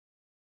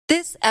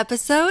This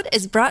episode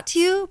is brought to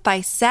you by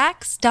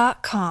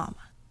Sax.com.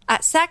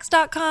 At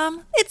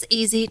Sax.com, it's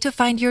easy to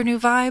find your new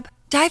vibe.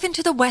 Dive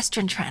into the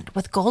Western trend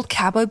with gold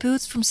cowboy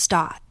boots from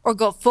Stott, or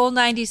go full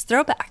 90s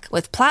throwback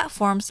with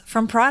platforms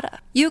from Prada.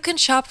 You can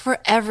shop for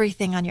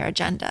everything on your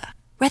agenda,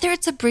 whether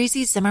it's a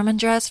breezy Zimmermann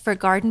dress for a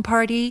garden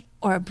party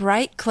or a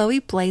bright Chloe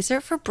blazer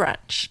for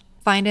brunch.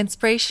 Find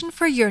inspiration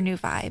for your new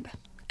vibe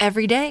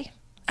every day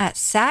at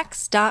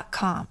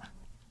Sax.com.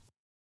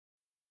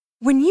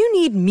 When you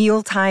need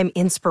mealtime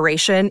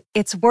inspiration,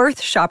 it's worth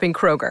shopping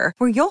Kroger,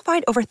 where you'll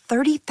find over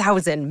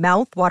 30,000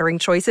 mouth-watering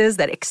choices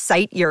that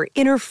excite your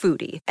inner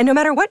foodie. And no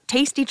matter what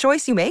tasty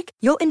choice you make,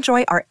 you'll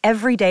enjoy our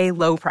everyday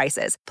low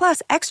prices,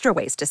 plus extra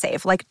ways to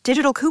save, like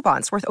digital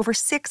coupons worth over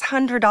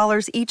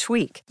 $600 each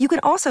week. You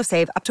can also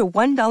save up to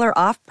 $1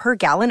 off per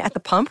gallon at the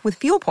pump with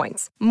fuel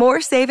points.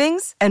 More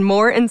savings and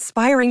more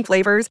inspiring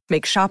flavors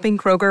make shopping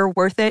Kroger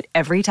worth it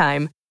every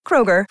time.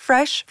 Kroger,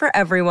 fresh for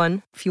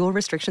everyone. Fuel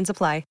restrictions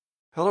apply.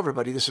 Hello,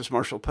 everybody. This is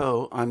Marshall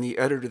Poe. I'm the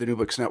editor of the New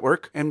Books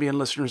Network. NBN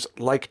listeners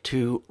like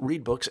to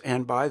read books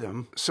and buy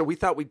them. So we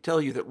thought we'd tell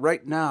you that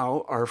right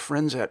now, our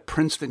friends at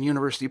Princeton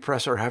University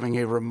Press are having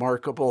a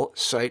remarkable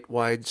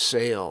site-wide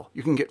sale.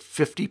 You can get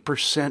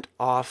 50%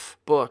 off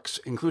books,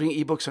 including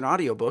ebooks and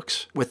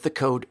audiobooks, with the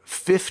code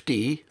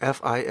 50,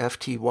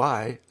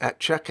 F-I-F-T-Y, at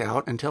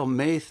checkout until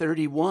May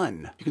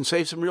 31. You can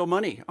save some real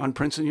money on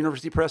Princeton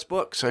University Press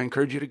books. I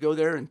encourage you to go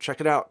there and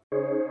check it out.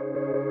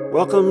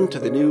 Welcome to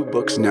the New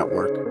Books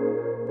Network.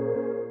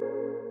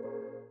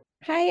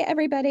 Hi,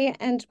 everybody,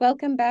 and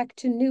welcome back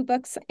to New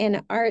Books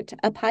in Art,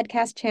 a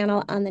podcast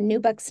channel on the New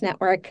Books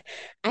Network.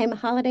 I'm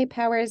Holiday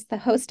Powers, the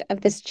host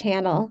of this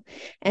channel,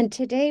 and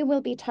today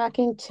we'll be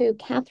talking to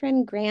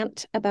Catherine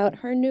Grant about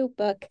her new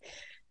book,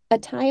 A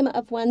Time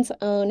of One's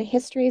Own,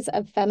 Histories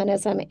of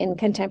Feminism in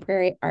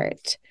Contemporary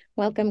Art.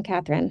 Welcome,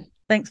 Catherine.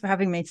 Thanks for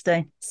having me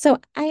today. So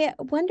I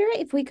wonder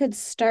if we could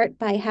start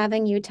by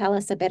having you tell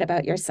us a bit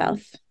about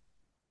yourself.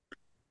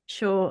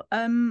 Sure.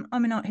 I'm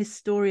an art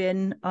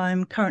historian.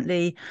 I'm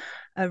currently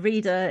a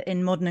reader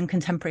in modern and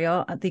contemporary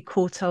art at the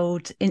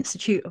Courtauld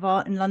Institute of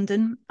Art in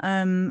London.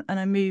 And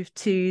I moved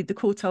to the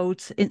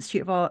Courtauld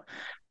Institute of Art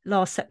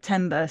last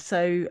September.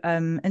 So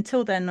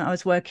until then, I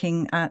was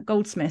working at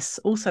Goldsmiths,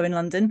 also in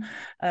London,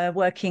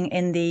 working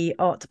in the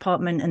art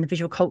department and the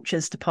visual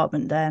cultures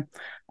department there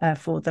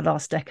for the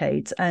last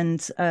decade.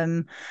 And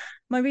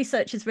my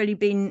research has really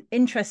been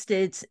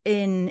interested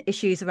in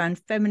issues around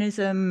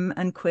feminism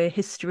and queer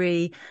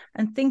history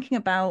and thinking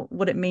about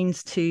what it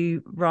means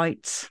to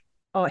write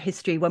art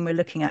history when we're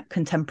looking at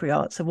contemporary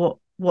art. So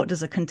what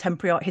does a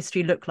contemporary art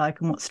history look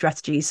like, and what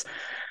strategies,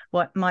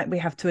 what might we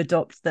have to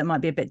adopt that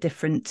might be a bit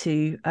different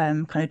to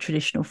kind of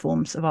traditional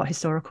forms of art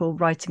historical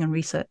writing and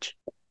research?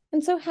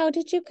 And so how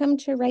did you come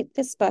to write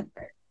this book?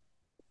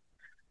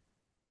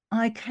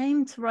 I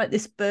came to write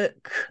this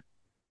book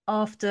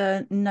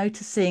after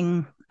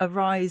noticing a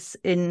rise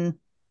in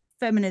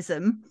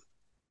feminism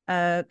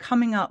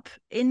coming up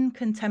in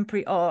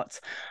contemporary art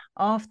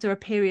after a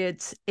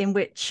period in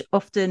which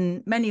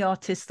often many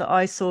artists that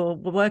I saw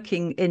were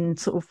working in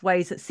sort of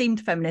ways that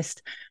seemed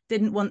feminist,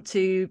 didn't want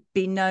to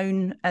be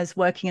known as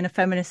working in a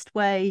feminist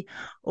way,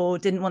 or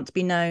didn't want to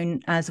be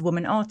known as a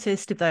woman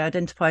artist if they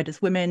identified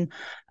as women.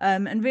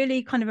 And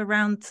really kind of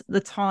around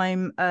the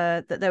time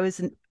that there was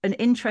an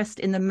interest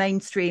in the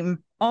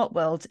mainstream art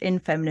world in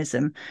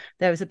feminism.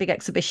 There was a big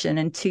exhibition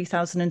in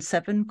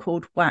 2007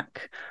 called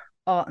WAC,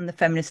 Art and the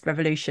Feminist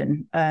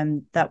Revolution,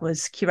 that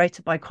was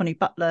curated by Connie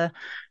Butler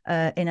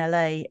in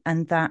LA,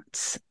 and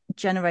that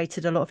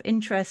generated a lot of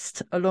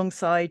interest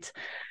alongside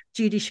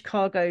Judy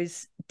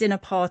Chicago's dinner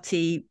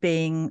party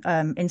being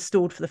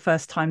installed for the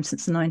first time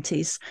since the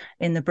 90s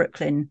in the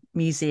Brooklyn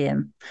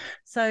Museum.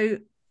 So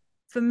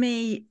for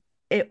me,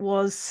 it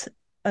was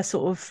a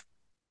sort of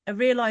a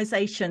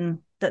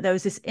realization that there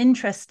was this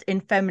interest in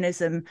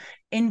feminism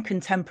in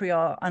contemporary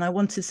art, and I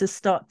wanted to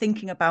start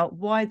thinking about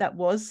why that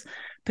was,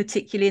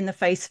 particularly in the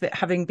face of it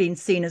having been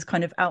seen as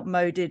kind of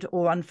outmoded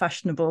or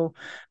unfashionable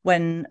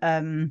when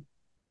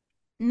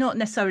not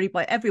necessarily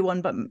by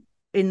everyone, but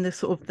in the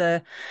sort of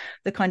the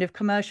kind of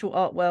commercial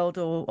art world,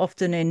 or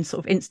often in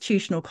sort of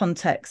institutional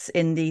contexts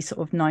in the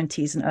sort of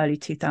 90s and early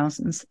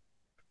 2000s.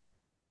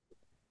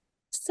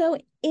 So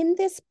in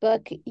this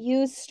book,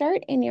 you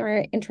start in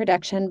your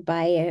introduction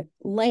by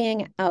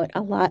laying out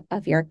a lot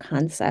of your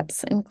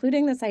concepts,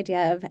 including this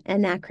idea of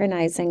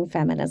anachronizing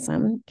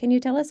feminism. Can you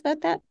tell us about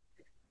that?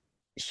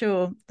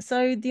 Sure.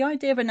 So the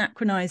idea of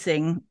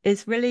anachronizing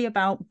is really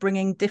about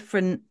bringing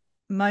different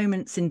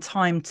moments in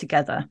time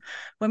together.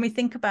 When we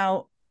think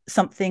about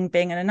something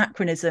being an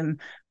anachronism,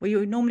 we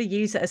would normally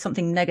use it as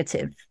something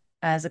negative,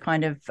 as a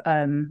kind of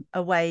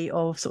a way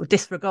of sort of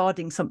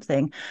disregarding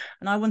something.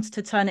 And I wanted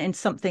to turn it into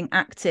something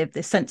active,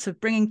 this sense of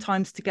bringing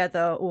times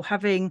together or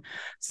having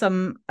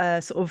some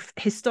sort of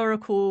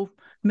historical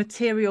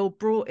material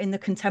brought in the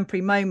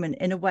contemporary moment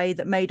in a way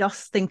that made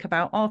us think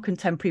about our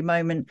contemporary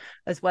moment,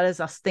 as well as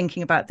us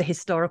thinking about the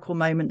historical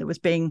moment that was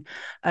being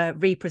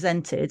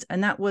represented.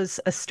 And that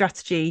was a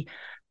strategy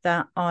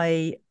that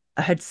I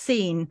had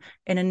seen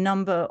in a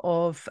number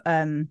of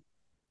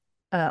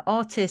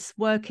artists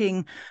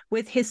working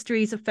with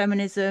histories of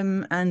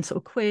feminism and sort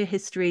of queer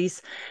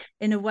histories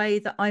in a way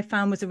that I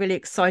found was a really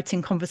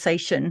exciting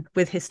conversation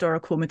with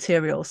historical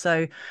material.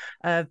 So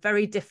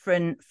very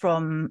different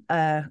from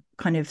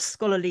kind of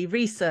scholarly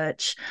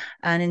research,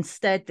 and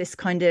instead this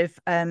kind of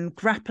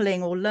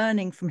grappling or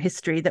learning from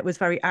history that was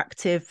very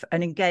active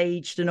and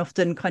engaged, and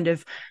often kind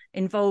of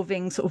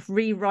involving sort of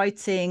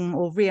rewriting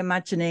or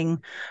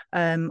reimagining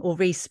or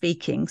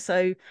re-speaking.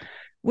 So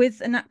with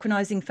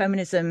anachronizing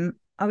feminism,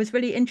 I was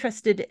really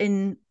interested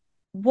in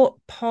what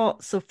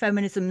parts of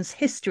feminism's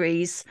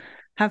histories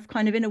have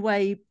kind of in a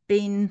way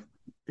been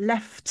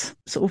left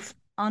sort of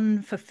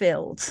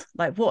unfulfilled.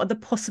 Like, what are the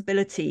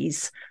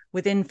possibilities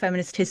within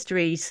feminist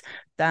histories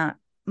that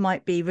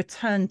might be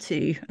returned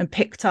to and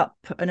picked up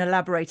and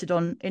elaborated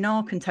on in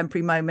our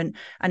contemporary moment,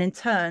 and in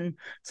turn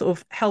sort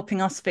of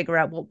helping us figure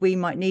out what we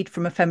might need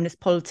from a feminist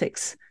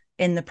politics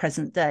in the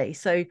present day.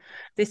 So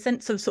this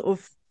sense of sort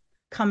of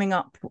coming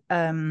up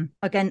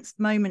against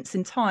moments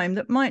in time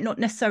that might not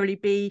necessarily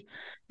be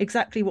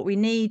exactly what we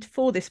need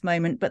for this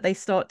moment, but they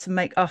start to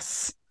make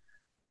us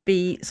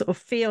be sort of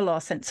feel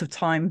our sense of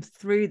time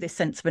through this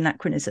sense of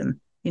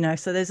anachronism.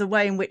 So there's a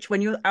way in which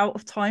when you're out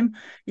of time,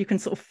 you can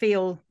sort of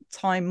feel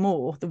time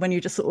more than when you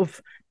just sort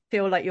of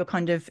feel like you're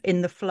kind of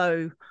in the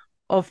flow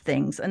of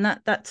things. And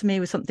that to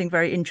me was something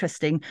very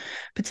interesting,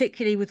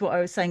 particularly with what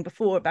I was saying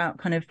before about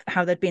kind of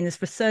how there'd been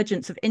this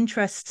resurgence of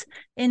interest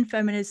in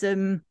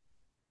feminism,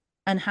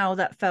 and how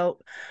that felt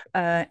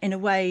in a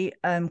way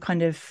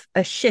kind of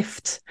a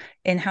shift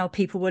in how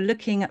people were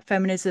looking at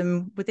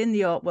feminism within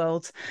the art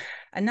world.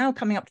 And now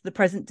coming up to the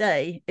present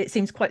day, it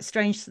seems quite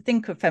strange to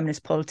think of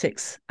feminist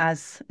politics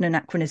as an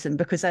anachronism,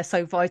 because they're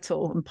so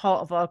vital and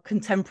part of our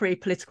contemporary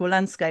political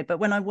landscape. But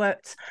when I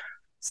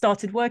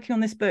started working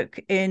on this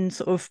book in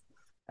sort of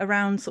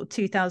around sort of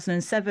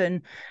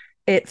 2007,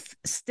 it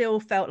still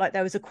felt like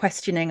there was a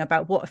questioning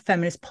about what a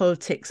feminist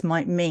politics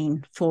might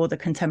mean for the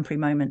contemporary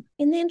moment.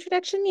 In the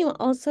introduction, you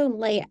also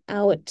lay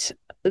out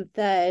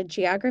the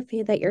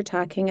geography that you're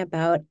talking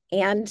about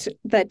and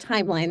the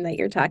timeline that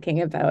you're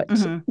talking about.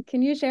 Mm-hmm.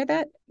 Can you share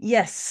that?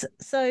 Yes.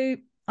 So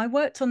I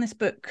worked on this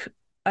book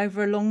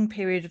over a long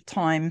period of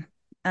time.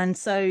 And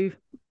so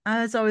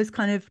as I was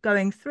kind of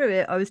going through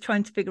it, I was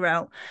trying to figure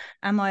out,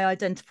 am I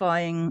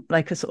identifying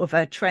like a sort of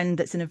a trend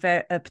that's in a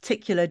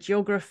particular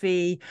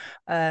geography?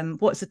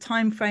 What's the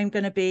time frame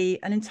going to be?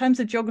 And in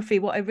terms of geography,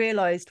 what I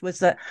realized was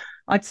that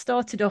I'd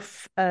started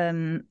off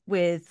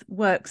with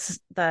works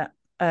that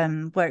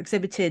were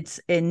exhibited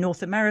in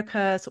North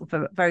America, sort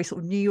of a very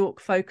sort of New York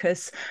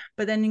focus.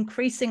 But then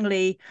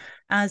increasingly,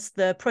 as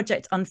the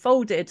project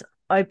unfolded,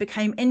 I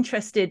became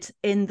interested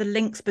in the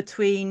links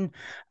between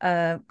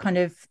kind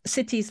of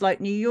cities like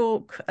New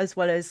York as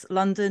well as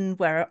London,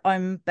 where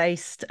I'm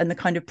based, and the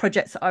kind of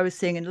projects that I was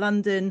seeing in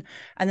London,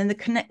 and then the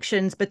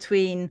connections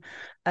between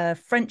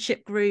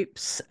friendship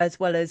groups as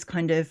well as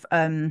kind of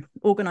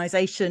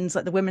organizations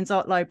like the Women's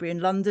Art Library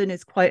in London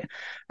is quite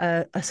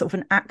a sort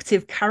of an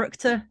active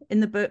character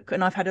in the book.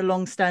 And I've had a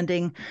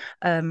long-standing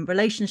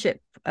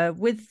relationship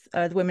with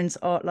the Women's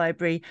Art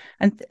Library,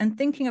 and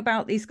thinking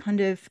about these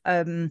kind of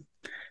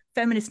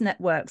feminist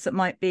networks that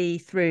might be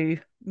through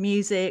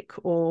music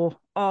or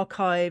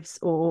archives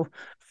or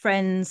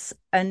friends.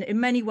 And in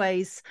many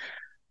ways,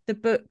 the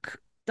book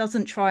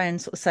doesn't try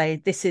and sort of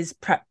say this is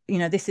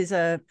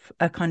a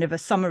kind of a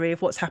summary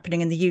of what's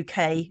happening in the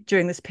UK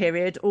during this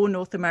period or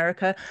North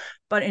America,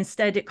 but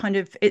instead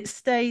it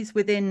stays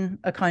within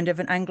a kind of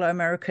an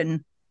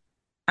Anglo-American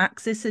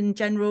axis in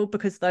general,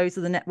 because those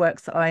are the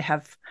networks that I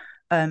have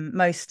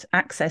most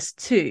access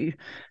to.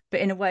 But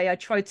in a way, I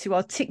tried to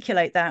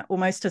articulate that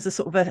almost as a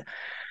sort of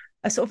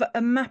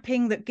a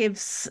mapping that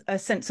gives a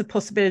sense of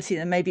possibility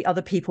that maybe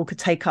other people could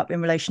take up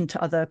in relation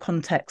to other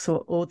contexts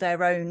or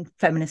their own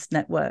feminist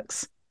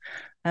networks.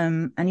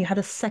 And you had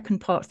a second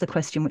part of the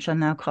question, which I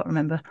now can't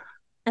remember.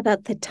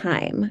 About the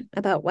time,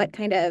 about what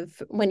kind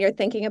of, when you're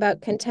thinking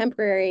about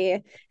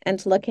contemporary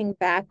and looking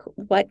back,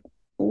 what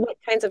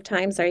kinds of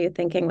times are you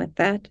thinking with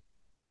that?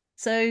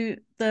 So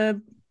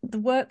the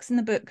works in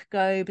the book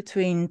go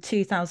between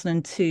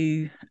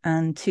 2002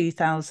 and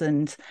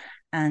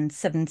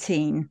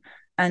 2017.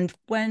 And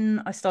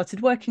when I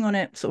started working on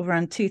it, sort of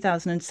around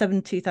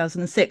 2007,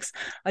 2006,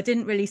 I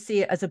didn't really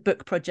see it as a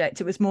book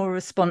project. It was more a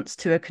response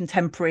to a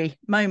contemporary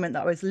moment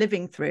that I was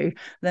living through.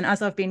 Then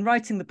as I've been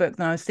writing the book,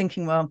 then I was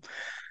thinking, well,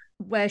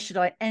 where should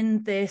I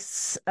end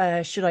this?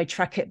 Should I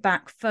track it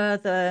back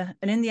further?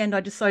 And in the end, I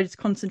decided to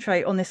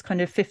concentrate on this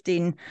kind of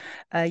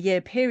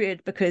 15-year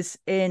period, because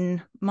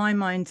in my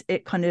mind,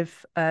 it kind of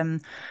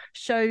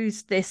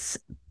shows this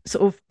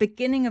sort of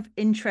beginning of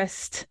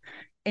interest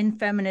in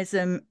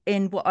feminism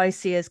in what I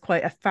see as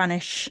quite a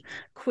fannish,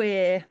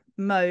 queer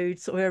mode,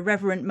 sort of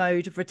irreverent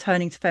mode of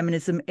returning to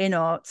feminism in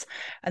art.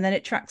 And then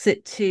it tracks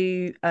it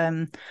to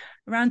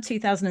around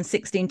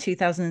 2016,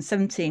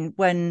 2017,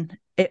 when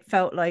it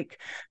felt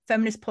like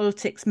feminist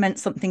politics meant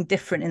something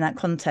different in that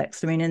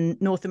context. I mean, in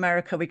North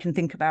America, we can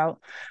think about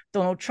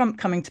Donald Trump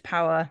coming to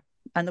power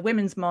and the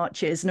women's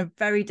marches, and a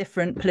very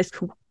different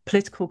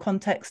political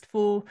context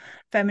for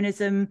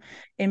feminism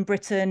in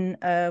Britain.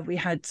 We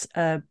had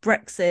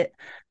Brexit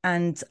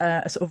and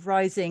a sort of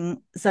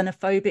rising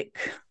xenophobic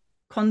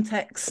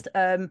context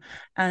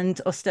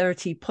and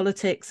austerity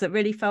politics that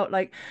really felt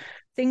like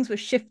things were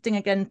shifting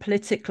again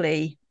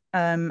politically,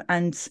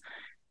 and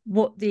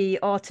what the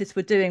artists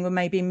were doing were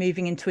maybe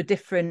moving into a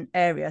different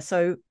area.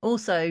 So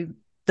also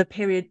the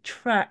period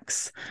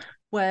tracks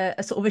where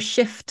a sort of a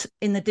shift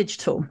in the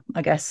digital,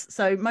 I guess.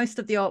 So most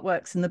of the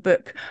artworks in the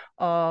book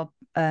are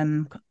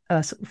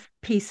sort of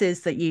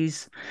pieces that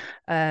use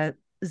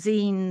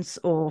zines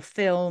or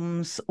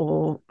films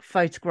or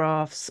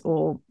photographs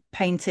or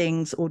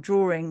paintings or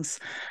drawings.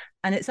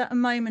 And it's at a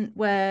moment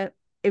where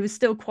it was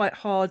still quite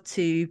hard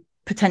to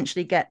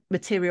potentially get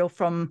material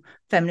from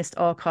feminist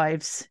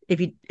archives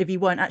if you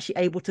weren't actually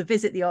able to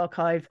visit the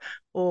archive,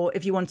 or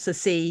if you wanted to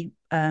see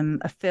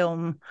a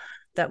film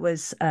that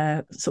was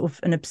sort of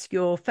an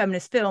obscure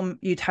feminist film,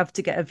 you'd have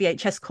to get a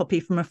VHS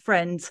copy from a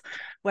friend.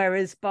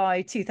 Whereas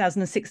by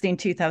 2016,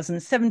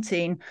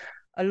 2017,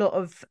 a lot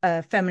of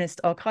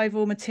feminist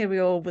archival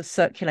material was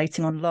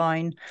circulating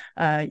online.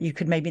 You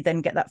could maybe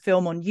then get that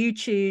film on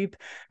YouTube,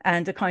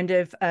 and a kind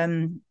of,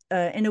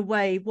 in a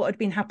way, what had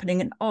been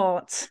happening in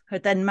art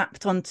had then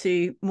mapped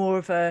onto more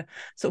of a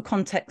sort of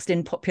context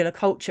in popular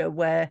culture,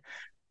 where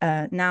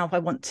now if I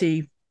want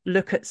to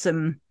look at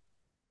some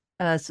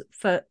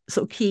for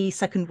sort of key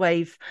second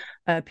wave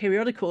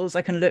periodicals,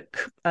 I can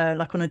look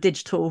like on a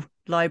digital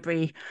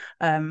library,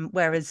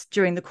 whereas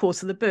during the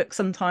course of the book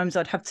sometimes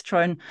I'd have to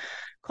try and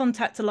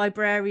contact a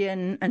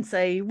librarian and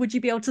say, would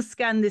you be able to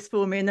scan this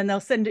for me, and then they'll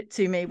send it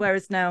to me,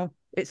 whereas now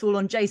it's all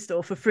on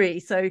JSTOR for free.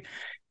 So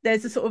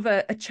there's a sort of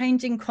a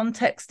changing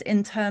context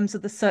in terms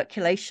of the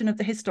circulation of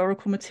the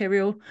historical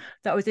material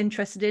that I was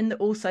interested in, that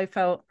also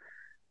felt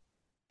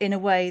in a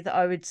way that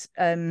I would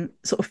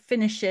sort of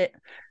finish it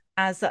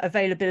as that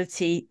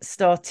availability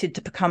started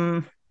to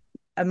become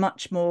a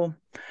much more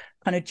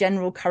kind of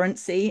general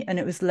currency, and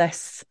it was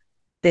less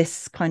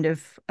this kind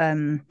of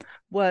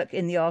work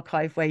in the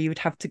archive where you would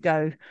have to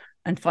go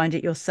and find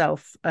it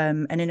yourself.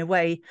 And in a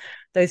way,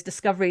 those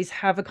discoveries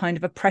have a kind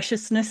of a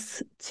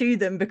preciousness to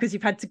them because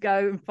you've had to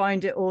go and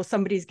find it, or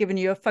somebody's given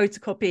you a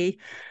photocopy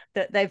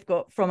that they've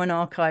got from an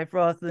archive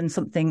rather than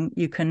something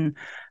you can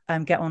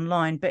get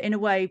online. But in a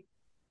way,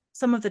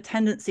 some of the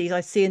tendencies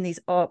I see in these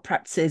art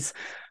practices,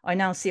 I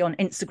now see on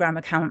Instagram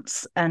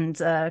accounts and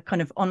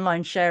kind of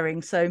online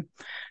sharing. So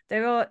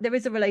there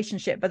is a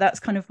relationship, but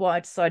that's kind of why I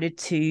decided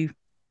to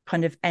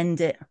kind of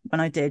end it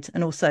when I did.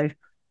 And also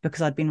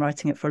because I'd been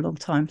writing it for a long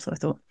time. So I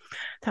thought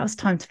that was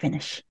time to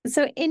finish.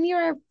 So in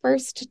your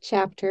first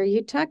chapter,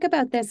 you talk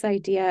about this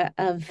idea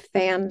of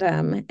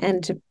fandom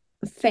and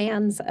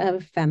fans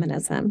of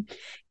feminism.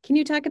 Can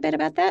you talk a bit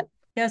about that?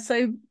 Yeah,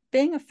 so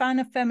being a fan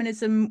of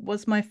feminism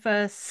was my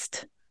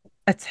first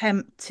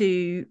attempt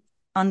to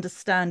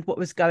understand what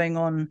was going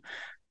on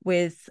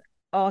with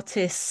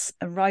artists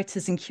and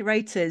writers and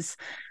curators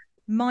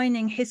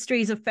mining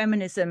histories of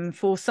feminism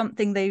for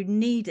something they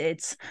needed,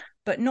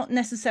 but not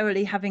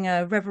necessarily having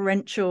a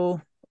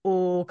reverential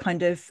or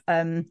kind of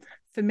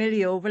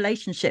familial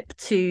relationship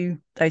to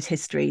those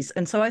histories.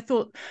 And so I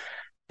thought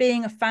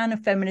being a fan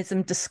of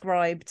feminism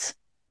described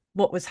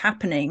what was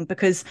happening,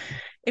 because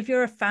if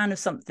you're a fan of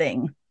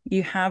something,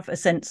 you have a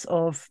sense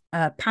of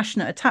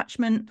passionate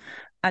attachment,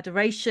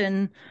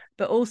 adoration,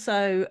 but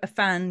also a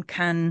fan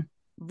can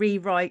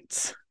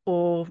rewrite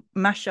or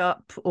mash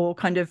up or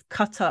kind of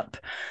cut up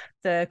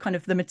the kind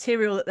of the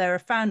material that they're a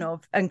fan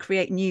of and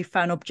create new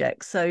fan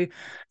objects. So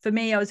for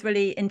me, I was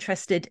really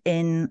interested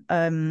in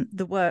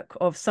the work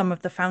of some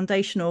of the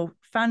foundational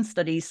fan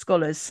studies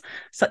scholars,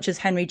 such as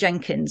Henry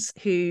Jenkins,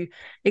 who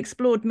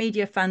explored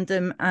media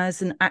fandom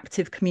as an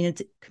active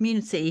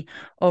community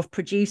of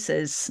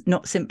producers,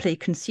 not simply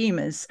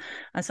consumers.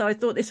 And so I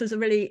thought this was a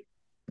really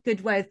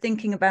good way of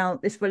thinking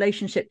about this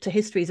relationship to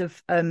histories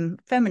of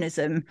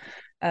feminism,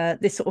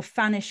 this sort of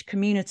fanish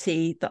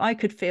community that I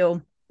could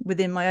feel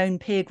within my own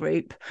peer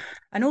group,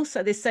 and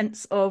also this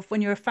sense of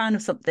when you're a fan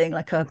of something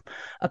like a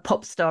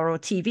pop star or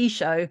TV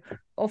show,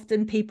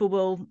 often people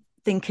will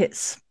think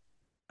it's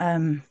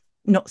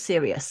not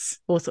serious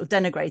or sort of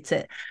denigrate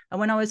it. And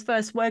when I was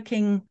first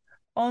working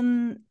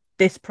on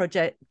this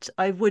project,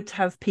 I would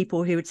have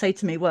people who would say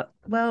to me,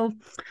 well,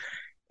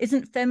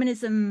 isn't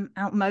feminism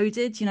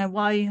outmoded? You know,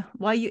 why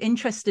are you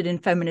interested in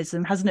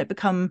feminism? Hasn't it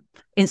become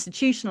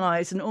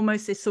institutionalized? And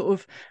almost this sort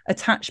of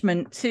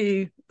attachment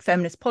to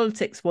feminist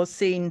politics was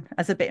seen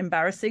as a bit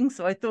embarrassing.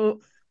 So I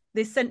thought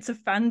this sense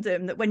of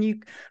fandom, that when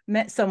you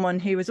met someone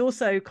who was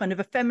also kind of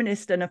a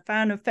feminist and a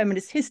fan of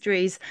feminist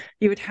histories,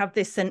 you would have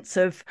this sense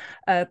of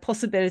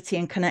possibility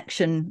and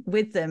connection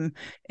with them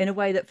in a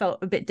way that felt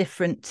a bit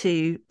different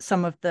to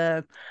some of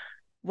the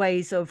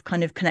ways of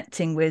kind of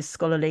connecting with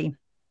scholarly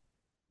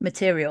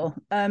material.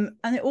 And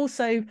it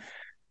also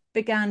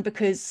began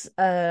because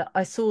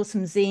I saw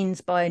some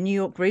zines by a New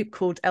York group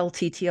called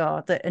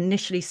LTTR that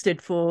initially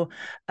stood for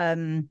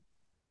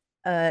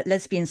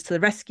Lesbians to the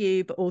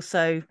Rescue, but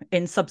also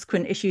in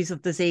subsequent issues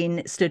of the zine,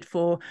 it stood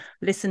for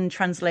Listen,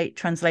 Translate,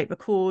 Translate,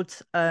 Record,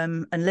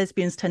 and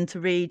Lesbians Tend to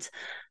Read.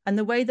 And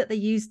the way that they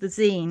use the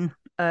zine,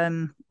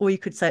 or you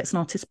could say it's an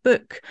artist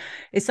book,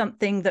 is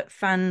something that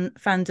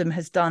fandom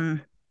has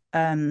done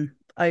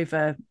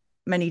over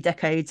many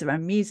decades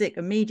around music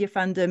and media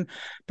fandom.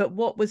 But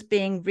what was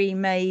being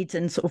remade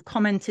and sort of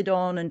commented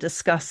on and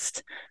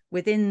discussed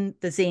within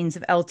the zines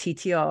of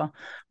LTTR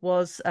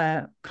was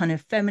kind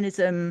of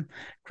feminism,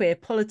 queer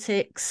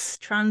politics,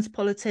 trans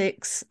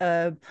politics,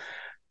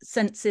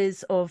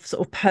 senses of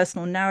sort of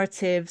personal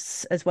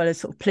narratives, as well as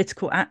sort of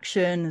political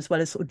action, as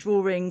well as sort of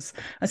drawings.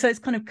 And so it's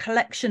kind of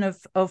collection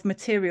of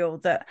material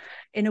that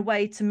in a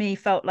way to me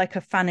felt like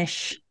a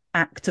fanish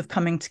act of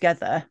coming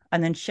together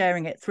and then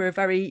sharing it through a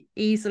very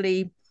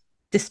easily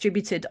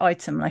distributed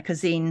item like a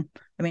zine.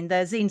 I mean,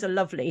 their zines are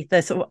lovely.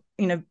 They're sort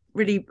of,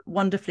 really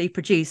wonderfully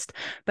produced,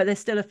 but they're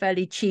still a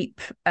fairly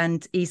cheap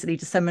and easily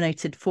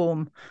disseminated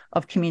form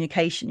of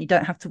communication. You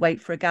don't have to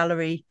wait for a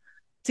gallery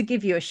to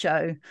give you a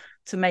show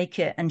to make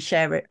it and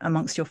share it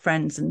amongst your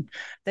friends. And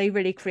they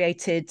really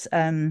created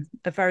a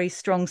very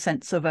strong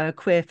sense of a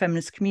queer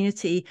feminist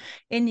community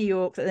in New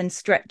York that then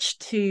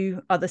stretched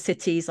to other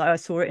cities. I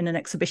saw it in an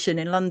exhibition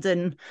in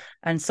London,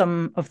 and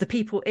some of the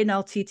people in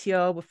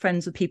LTTR were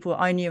friends with people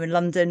I knew in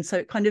London. So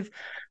it kind of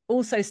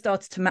also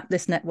started to map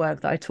this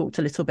network that I talked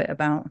a little bit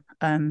about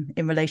in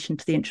relation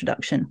to the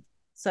introduction.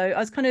 So I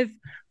was kind of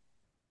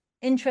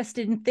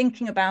interested in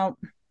thinking about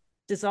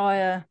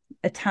desire,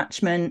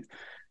 attachment,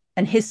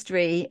 and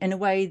history in a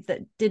way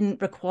that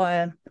didn't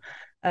require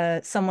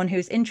someone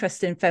who's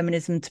interested in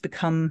feminism to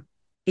become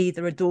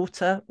either a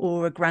daughter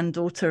or a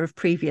granddaughter of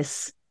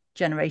previous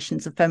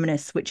generations of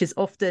feminists, which is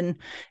often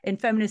in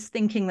feminist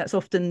thinking, that's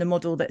often the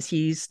model that's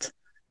used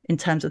in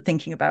terms of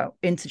thinking about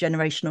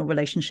intergenerational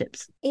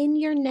relationships. In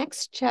your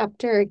next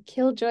chapter,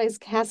 Killjoy's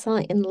Castle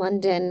in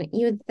London,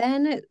 you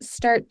then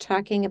start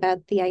talking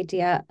about the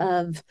idea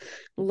of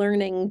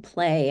learning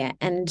play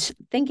and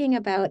thinking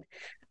about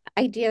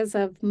ideas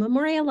of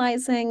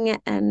memorializing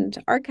and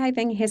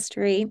archiving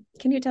history.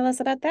 Can you tell us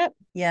about that?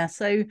 Yeah,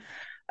 so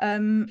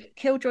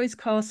Killjoy's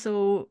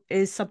Castle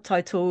is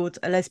subtitled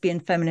A Lesbian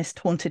Feminist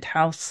Haunted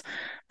House,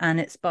 and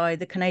it's by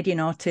the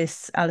Canadian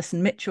artists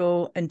Alison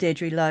Mitchell and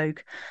Deirdre Logue.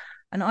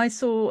 And I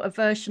saw a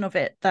version of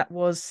it that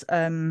was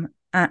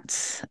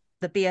at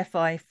the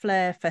BFI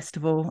Flair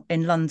Festival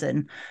in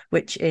London,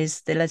 which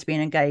is the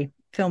Lesbian and Gay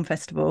Film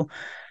Festival.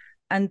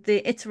 And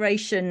the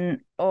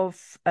iteration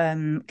of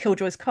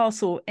Killjoy's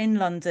Castle in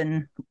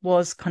London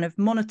was kind of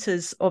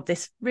monitors of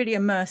this really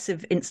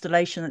immersive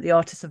installation that the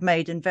artists have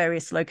made in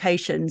various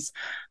locations,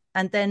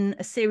 and then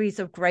a series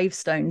of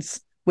gravestones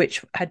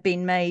which had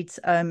been made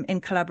in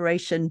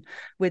collaboration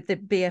with the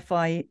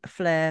BFI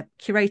Flair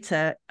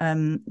curator,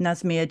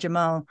 Nazmia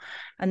Jamal.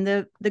 And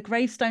the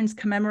gravestones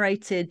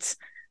commemorated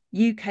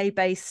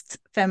UK-based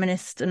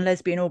feminist and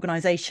lesbian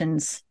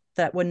organisations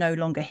that were no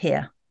longer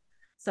here.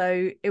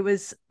 So it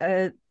was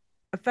a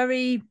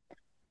very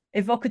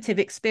evocative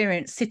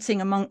experience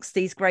sitting amongst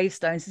these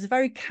gravestones. It's a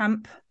very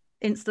camp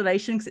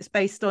installation because it's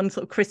based on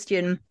sort of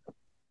Christian,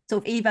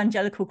 sort of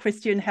evangelical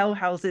Christian hell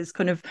houses,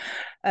 kind of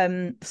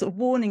sort of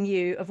warning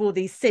you of all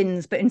these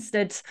sins, but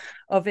instead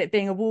of it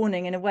being a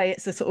warning, in a way,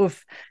 it's a sort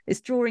of,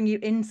 it's drawing you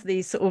into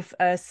these sort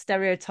of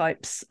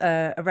stereotypes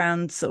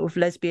around sort of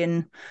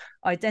lesbian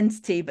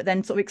identity, but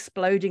then sort of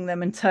exploding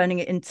them and turning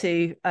it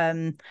into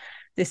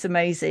this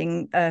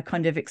amazing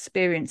kind of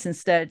experience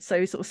instead.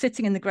 So sort of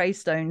sitting in the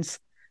gravestones,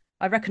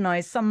 I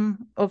recognise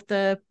some of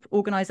the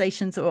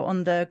organisations that were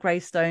on the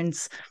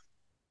gravestones.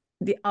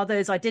 The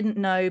others I didn't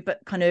know, but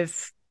kind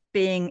of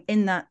being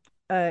in that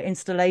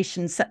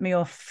installation set me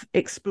off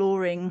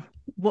exploring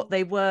what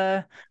they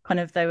were.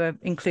 Kind of they were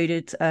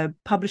included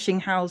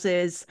publishing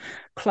houses,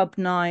 club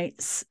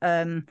nights,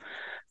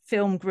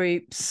 film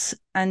groups.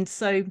 And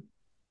so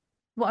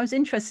what I was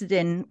interested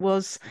in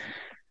was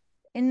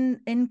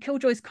in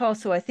Killjoy's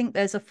Castle, I think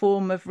there's a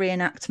form of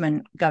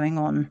reenactment going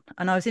on.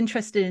 And I was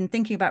interested in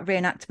thinking about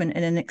reenactment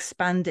in an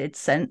expanded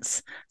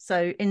sense.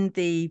 So in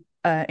the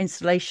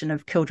installation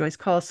of Killjoy's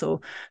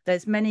Castle,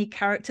 there's many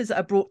characters that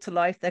are brought to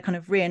life. They're kind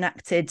of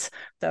reenacted,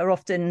 that are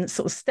often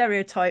sort of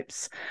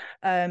stereotypes,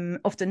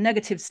 often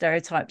negative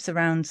stereotypes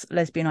around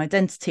lesbian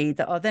identity,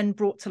 that are then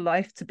brought to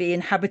life to be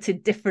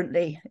inhabited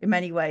differently in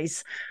many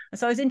ways. And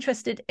so I was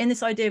interested in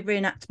this idea of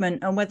reenactment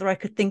and whether I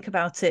could think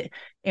about it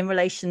in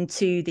relation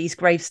to these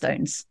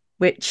gravestones,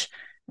 which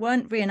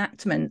weren't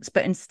reenactments,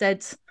 but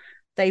instead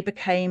they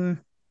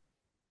became,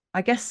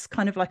 I guess,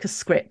 kind of like a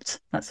script.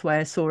 That's where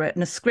I saw it.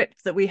 And a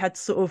script that we had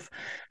sort of,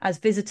 as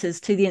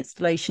visitors to the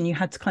installation, you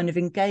had to kind of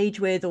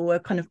engage with, or were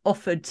kind of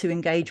offered to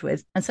engage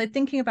with. And so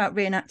thinking about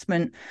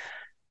reenactment,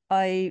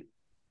 I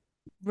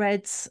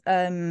read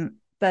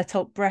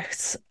Bertolt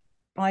Brecht's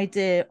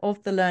idea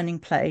of the learning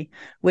play,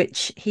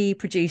 which he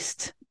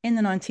produced in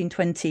the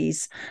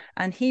 1920s.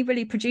 And he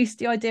really produced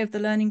the idea of the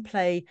learning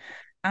play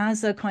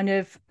as a kind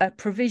of a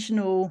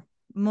provisional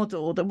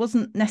model that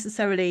wasn't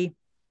necessarily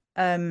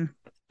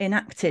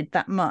enacted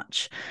that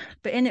much,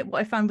 but in it what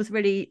I found was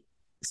really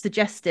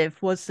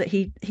suggestive was that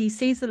he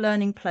sees the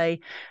learning play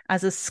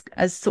as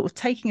sort of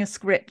taking a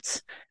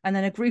script, and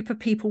then a group of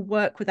people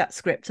work with that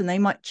script, and they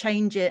might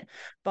change it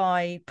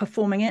by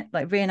performing it,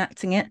 like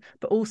reenacting it,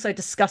 but also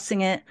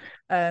discussing it,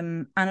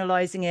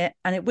 analyzing it.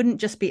 And it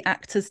wouldn't just be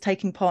actors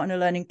taking part in a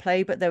learning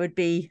play, but there would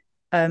be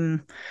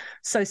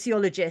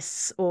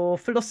sociologists or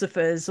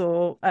philosophers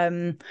or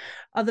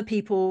other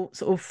people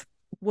sort of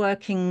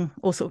working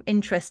or sort of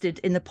interested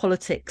in the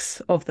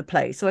politics of the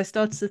play. So I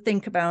started to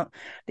think about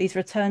these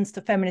returns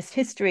to feminist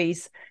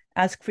histories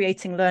as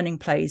creating learning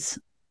plays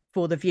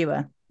for the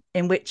viewer,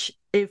 in which,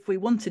 if we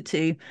wanted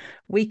to,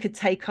 we could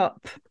take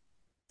up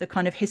the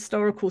kind of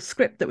historical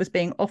script that was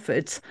being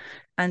offered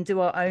and do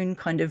our own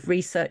kind of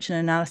research and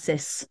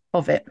analysis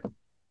of it.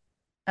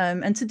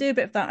 And to do a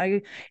bit of that,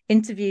 I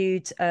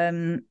interviewed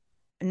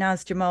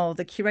Naz Jamal,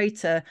 the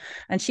curator,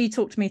 and she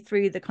talked me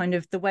through the kind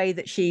of the way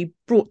that she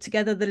brought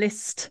together the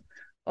list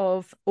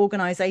of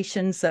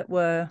organizations that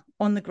were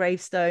on the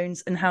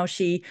gravestones and how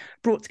she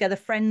brought together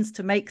friends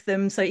to make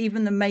them. So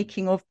even the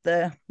making of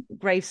the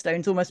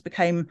gravestones almost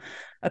became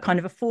a kind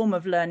of a form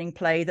of learning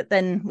play that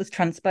then was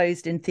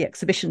transposed into the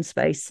exhibition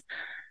space.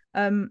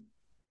 And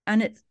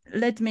it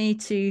led me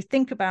to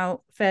think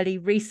about fairly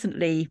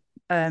recently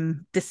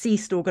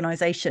deceased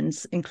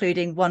organizations,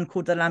 including one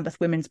called the Lambeth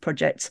Women's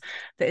Project,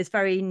 that is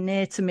very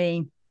near to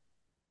me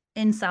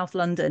in South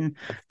London,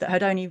 that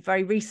had only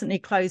very recently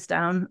closed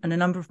down, and a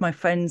number of my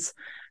friends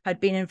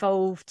had been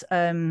involved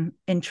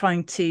in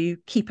trying to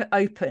keep it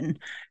open.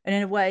 And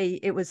in a way,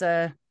 it was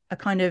a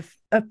kind of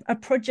a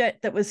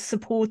project that was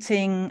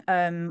supporting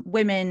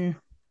women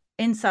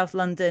in South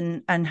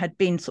London, and had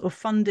been sort of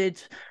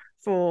funded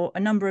for a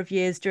number of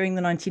years during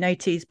the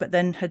 1980s, but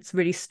then had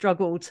really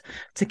struggled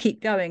to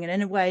keep going, and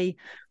in a way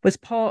was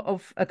part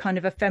of a kind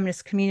of a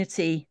feminist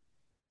community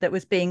that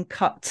was being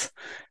cut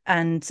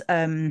and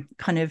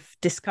kind of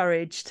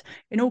discouraged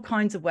in all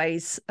kinds of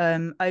ways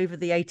over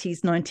the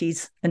 80s,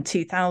 90s and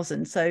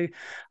 2000s. So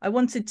I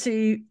wanted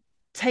to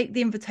take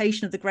the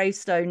invitation of the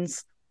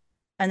gravestones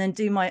and then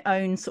do my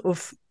own sort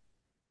of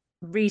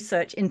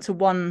research into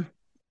one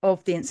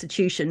of the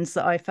institutions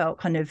that I felt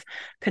kind of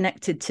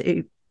connected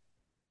to,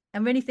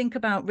 and really think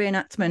about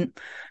reenactment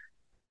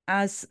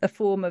as a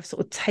form of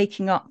sort of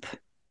taking up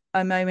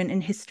a moment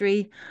in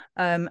history,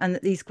 and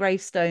that these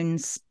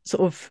gravestones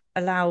sort of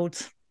allowed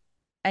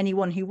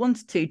anyone who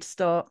wanted to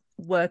start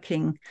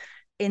working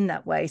in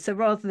that way. So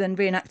rather than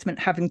reenactment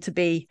having to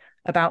be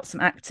about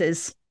some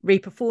actors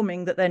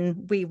reperforming that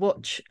then we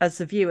watch as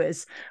the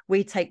viewers,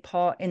 we take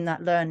part in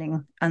that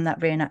learning and that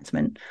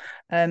reenactment.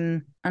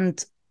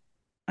 And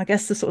I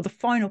guess the sort of the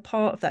final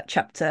part of that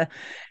chapter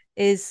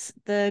is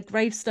the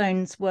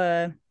gravestones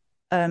were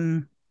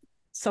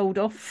sold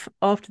off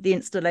after the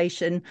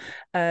installation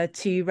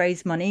to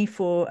raise money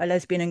for a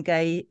lesbian and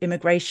gay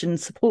immigration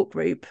support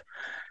group.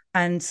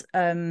 And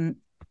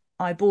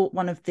I bought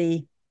one of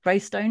the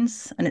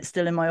gravestones, and it's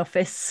still in my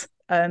office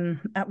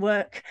at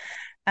work.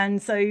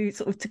 And so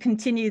sort of to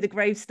continue the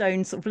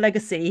gravestone sort of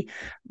legacy,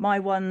 my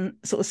one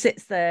sort of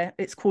sits there.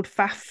 It's called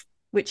faff,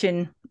 which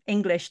in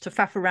English, to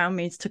faff around,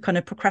 means to kind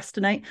of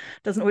procrastinate.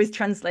 Doesn't always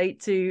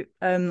translate to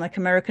like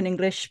American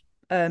English.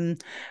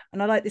 And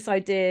I like this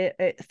idea.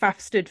 FAF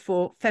stood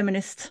for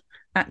Feminist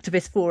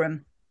Activist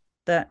Forum,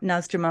 that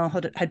Naz Jamal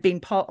had been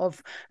part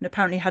of, and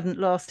apparently hadn't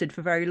lasted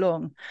for very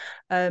long.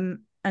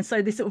 And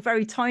so this sort of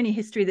very tiny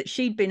history that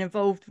she'd been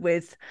involved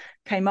with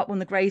came up on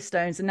the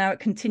gravestones, and now it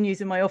continues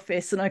in my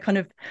office. And I kind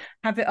of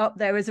have it up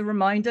there as a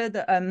reminder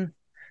that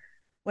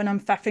when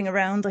I'm faffing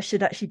around, I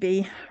should actually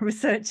be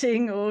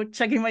researching or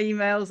checking my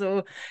emails,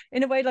 or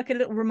in a way like a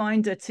little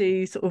reminder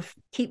to sort of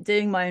keep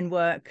doing my own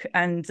work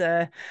and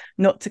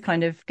not to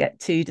kind of get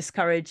too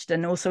discouraged,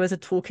 and also as a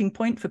talking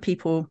point for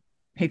people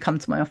who come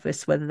to my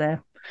office, whether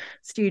they're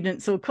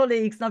students or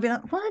colleagues. And I'll be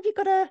like, why have you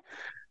got a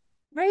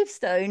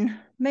gravestone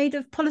made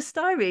of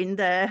polystyrene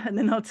there? And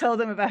then I'll tell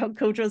them about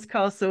Caldrell's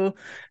Castle.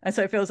 And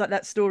so it feels like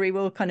that story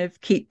will kind of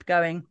keep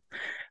going.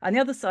 And the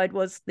other side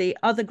was the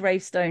other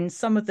gravestones.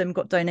 Some of them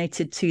got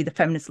donated to the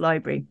Feminist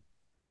Library,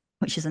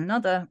 which is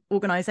another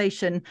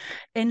organisation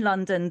in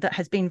London that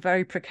has been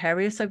very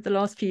precarious over the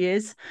last few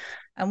years.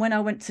 And when I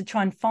went to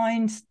try and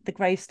find the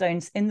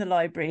gravestones in the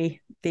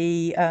library,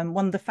 the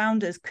one of the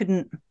founders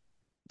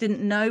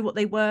didn't know what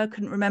they were,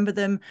 couldn't remember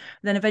them.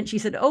 Then eventually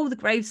said, oh, the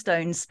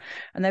gravestones.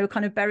 And they were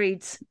kind of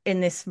buried in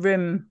this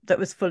room that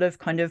was full of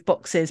kind of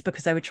boxes,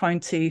 because they were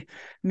trying to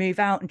move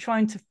out and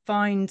trying to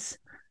find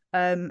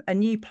a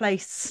new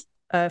place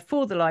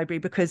for the library,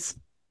 because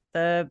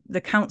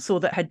the council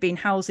that had been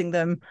housing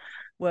them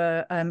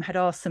had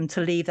asked them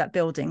to leave that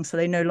building. So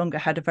they no longer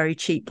had a very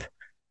cheap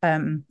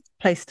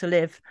place to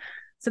live.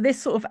 So this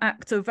sort of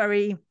act of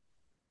very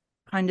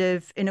kind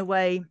of, in a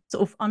way,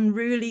 sort of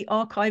unruly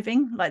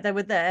archiving, like they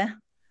were there,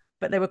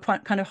 but they were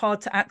quite kind of hard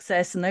to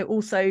access. And they were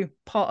also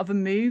part of a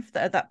move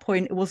that at that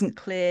point, it wasn't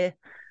clear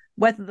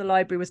whether the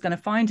library was going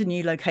to find a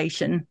new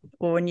location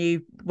or a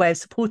new way of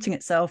supporting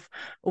itself,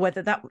 or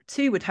whether that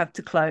too would have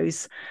to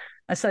close.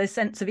 And so a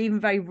sense of even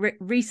very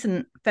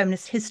recent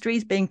feminist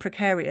histories being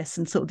precarious,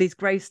 and sort of these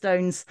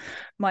gravestones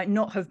might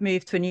not have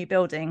moved to a new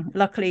building.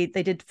 Luckily,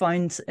 they did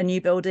find a new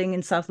building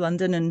in South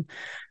London, and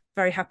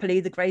very happily,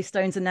 the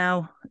gravestones are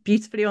now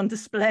beautifully on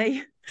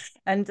display,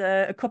 and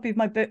a copy of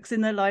my book's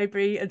in the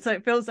library. And so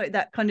it feels like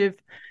that kind of,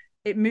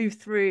 it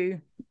moved through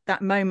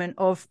that moment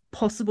of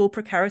possible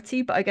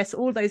precarity. But I guess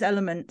all those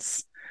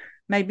elements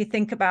made me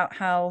think about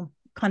how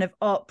kind of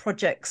art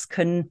projects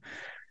can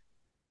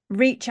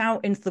reach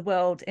out into the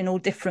world in all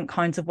different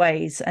kinds of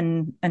ways,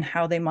 and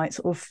how they might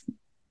sort of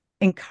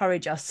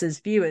encourage us as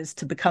viewers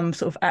to become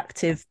sort of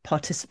active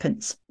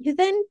participants. You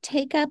then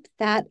take up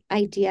that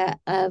idea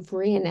of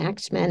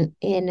reenactment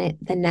in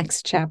the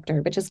next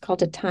chapter, which is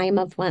called A Time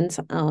of One's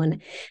Own.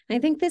 And I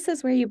think this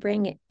is where you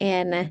bring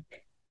in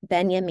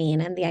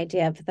Benjamin and the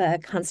idea of the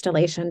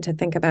constellation to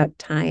think about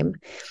time.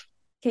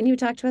 Can you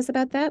talk to us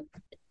about that?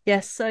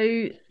 Yes.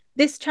 So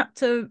this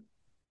chapter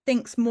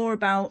thinks more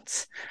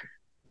about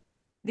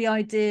the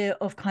idea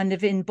of kind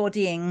of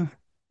embodying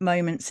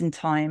moments in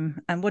time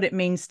and what it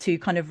means to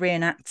kind of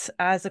reenact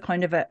as a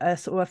kind of a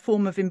sort of a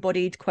form of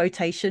embodied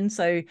quotation.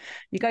 So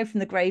you go from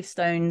the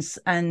gravestones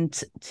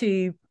and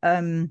to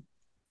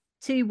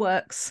two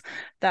works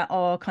that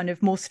are kind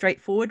of more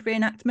straightforward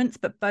reenactments,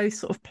 but both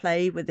sort of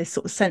play with this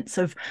sort of sense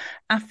of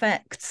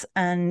affect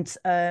and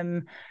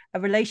a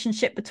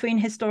relationship between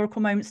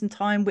historical moments in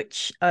time,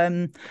 which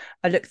I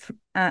looked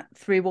at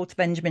through Walter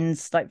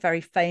Benjamin's like very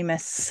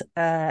famous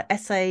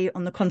essay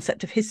on the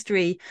concept of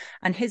history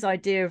and his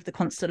idea of the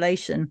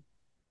constellation.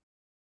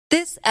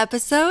 This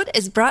episode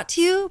is brought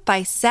to you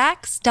by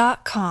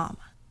Saks.com.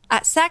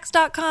 At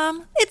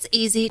Saks.com, it's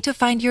easy to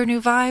find your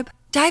new vibe.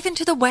 Dive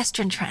into the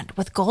Western trend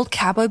with gold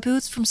cowboy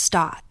boots from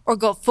Stott, or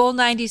go full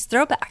 90s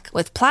throwback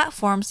with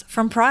platforms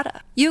from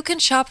Prada. You can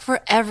shop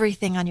for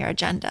everything on your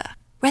agenda,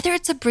 whether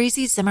it's a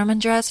breezy Zimmermann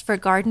dress for a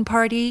garden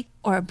party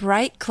or a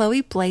bright Chloe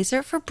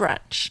blazer for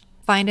brunch.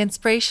 Find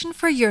inspiration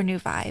for your new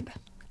vibe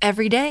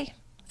every day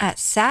at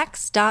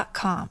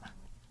Saks.com.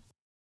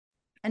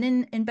 And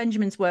in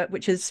Benjamin's work,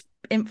 which has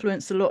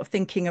influenced a lot of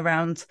thinking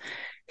around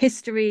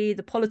history,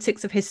 the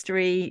politics of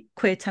history,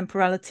 queer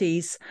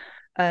temporalities,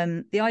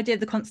 the idea of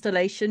the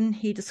constellation,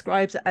 he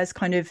describes it as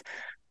kind of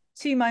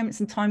two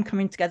moments in time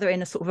coming together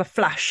in a sort of a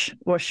flash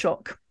or a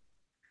shock.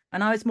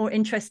 And I was more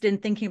interested in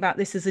thinking about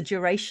this as a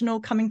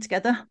durational coming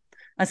together.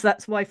 And so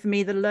that's why for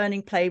me, the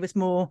learning play was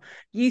more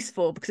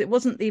useful, because it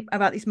wasn't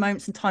about these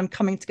moments in time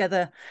coming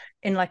together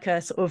in like a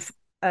sort of,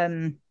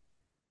 in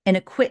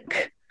a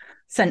quick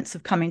sense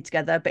of coming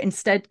together, but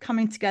instead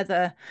coming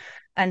together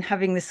and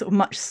having this sort of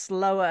much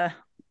slower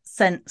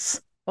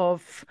sense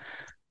of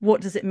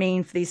what does it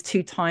mean for these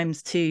two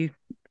times to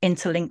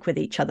interlink with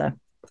each other.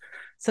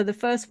 So the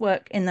first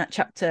work in that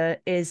chapter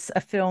is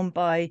a film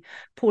by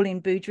Pauline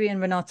Boudry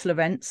and Renate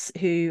Lorenz,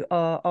 who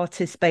are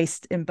artists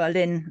based in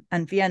Berlin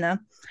and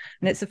Vienna.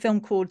 And it's a film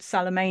called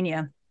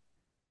Salomania.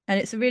 And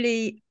it's a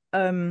really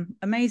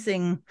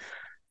amazing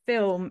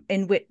film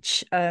in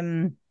which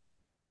the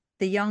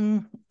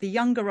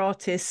younger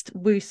artist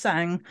Wu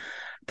Sang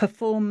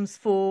performs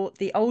for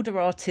the older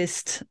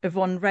artist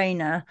Yvonne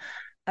Rainer,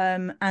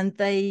 and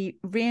they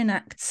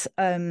reenact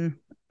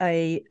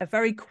a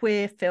very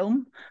queer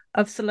film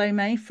of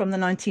Salome from the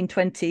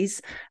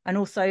 1920s. And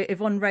also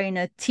Yvonne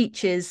Rainer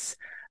teaches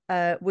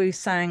Wu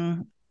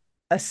Sang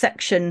a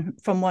section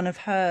from one of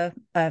her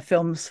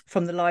films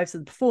from the lives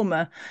of the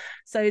performer.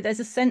 So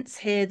there's a sense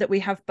here that we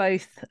have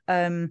both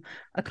a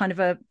kind of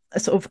a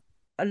sort of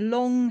a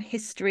long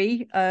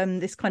history,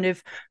 this kind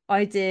of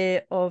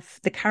idea of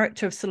the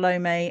character of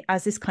Salome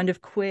as this kind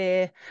of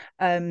queer,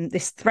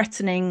 this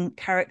threatening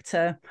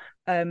character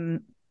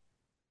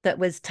that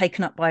was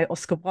taken up by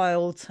Oscar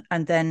Wilde.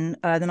 And then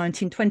the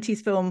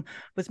 1920s film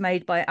was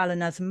made by Alan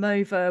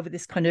Asimova with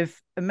this kind of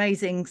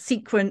amazing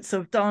sequence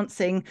of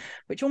dancing,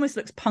 which almost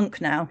looks punk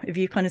now. If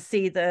you kind of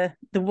see the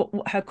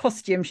her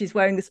costume, she's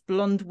wearing this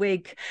blonde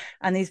wig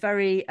and these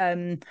very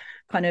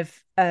kind of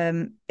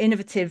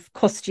innovative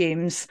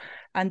costumes.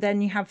 And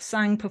then you have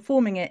Sang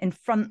performing it in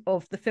front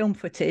of the film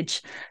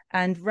footage,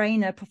 and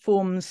Rainer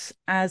performs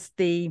as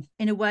in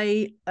a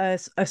way, a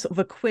sort of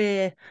a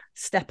queer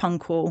step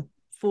uncle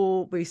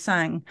for Wu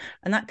Sang.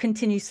 And that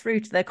continues through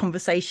to their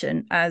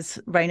conversation as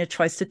Rainer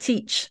tries to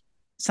teach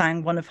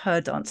Sang one of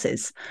her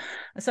dances.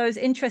 And so I was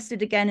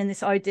interested again in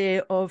this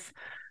idea of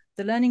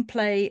the learning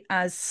play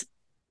as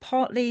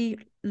partly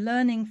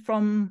learning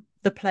from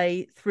the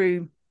play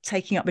through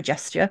taking up a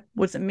gesture.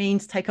 What does it mean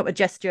to take up a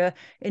gesture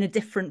in a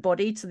different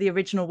body to the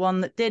original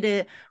one that did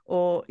it?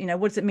 Or,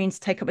 what does it mean to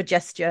take up a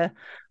gesture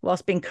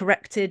whilst being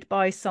corrected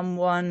by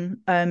someone?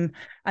 And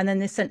then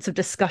this sense of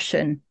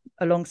discussion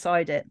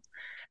alongside it.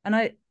 And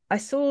I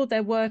saw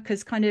their work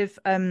as kind of,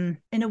 in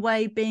a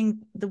way, being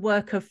the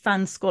work of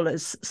fan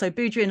scholars. So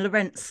Boudry and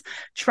Lorenz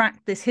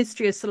tracked this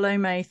history of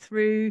Salome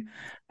through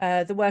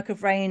the work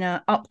of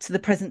Rainer up to the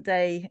present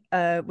day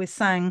with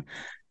Sang.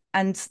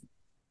 And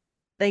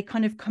they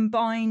kind of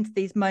combined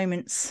these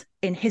moments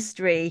in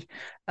history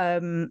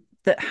that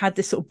had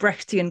this sort of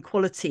Brechtian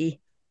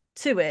quality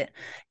to it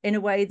in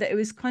a way that it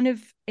was kind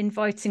of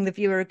inviting the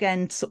viewer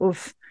again to sort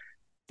of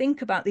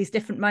think about these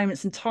different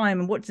moments in time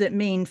and what does it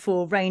mean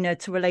for Raina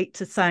to relate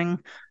to Sang,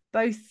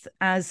 both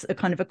as a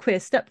kind of a queer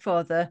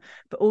stepfather,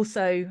 but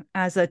also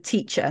as a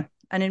teacher.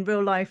 And in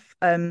real life,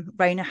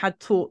 Raina had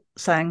taught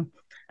Sang.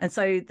 And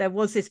so there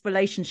was this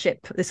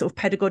relationship, this sort of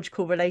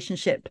pedagogical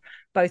relationship,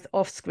 both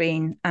off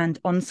screen and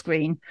on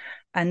screen.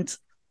 And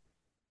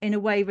in a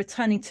way,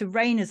 returning to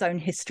Raina's own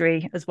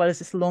history, as well as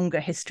this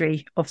longer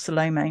history of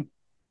Salome.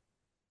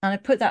 And I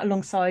put that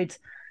alongside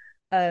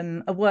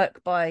a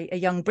work by a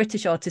young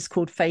British artist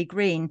called Faye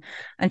Green.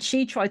 And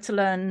she tried to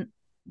learn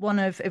one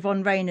of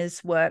Yvonne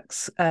Rayner's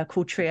works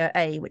called Trio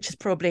A, which is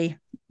probably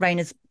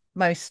Rayner's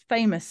most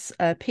famous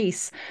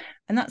piece.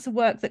 And that's a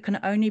work that can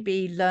only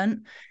be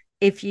learnt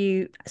if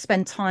you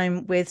spend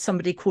time with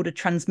somebody called a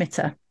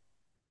transmitter.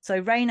 So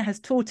Rayner has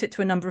taught it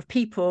to a number of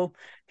people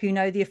who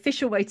know the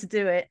official way to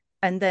do it,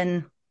 and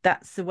then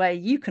that's the way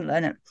you can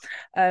learn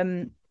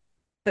it.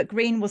 But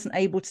Green wasn't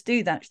able to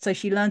do that. So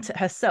she learnt it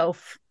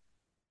herself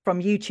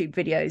from YouTube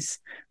videos,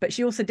 but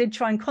she also did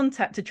try and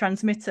contact a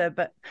transmitter,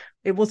 but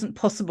it wasn't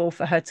possible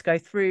for her to go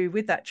through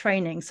with that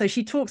training. So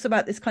she talks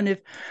about this kind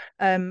of,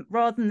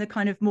 rather than the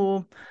kind of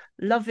more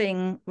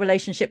loving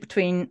relationship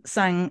between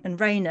Sang and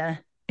Raina,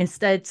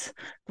 instead,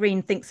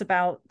 Green thinks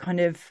about kind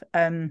of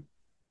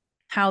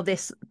how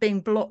this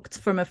being blocked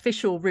from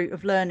official route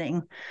of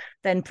learning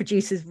then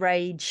produces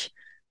rage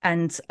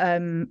and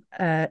in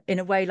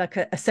a way like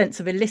a sense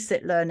of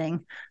illicit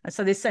learning. And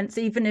so this sense,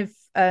 even if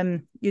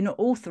you're not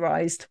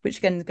authorized, which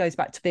again goes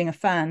back to being a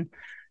fan,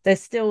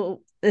 there's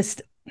still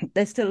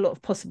a lot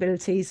of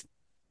possibilities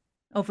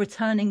of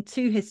returning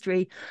to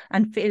history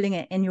and feeling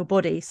it in your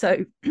body.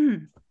 So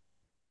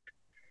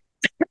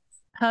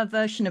her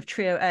version of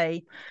Trio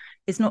A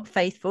is not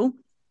faithful,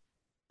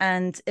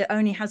 and it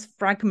only has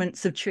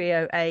fragments of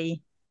Trio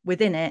A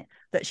within it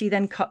that she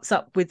then cuts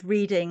up with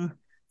reading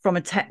from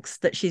a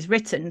text that she's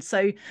written.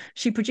 So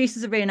she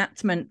produces a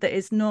reenactment that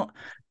is not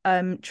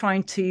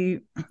trying to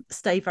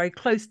stay very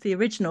close to the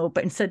original,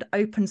 but instead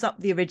opens up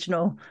the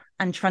original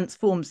and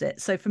transforms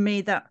it. So for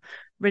me, that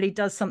really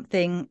does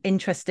something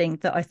interesting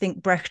that I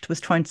think Brecht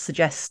was trying to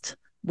suggest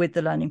with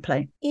the learning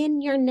play.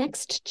 In your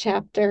next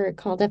chapter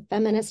called A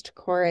Feminist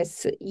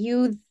Chorus,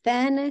 you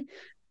then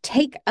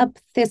take up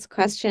this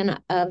question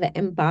of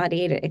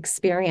embodied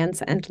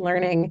experience and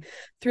learning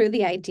through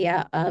the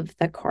idea of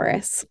the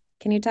chorus.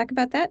 Can you talk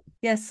about that?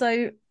 Yeah,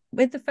 so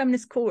with the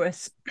feminist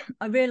chorus,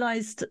 I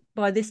realized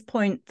by this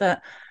point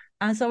that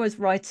as I was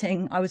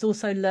writing, I was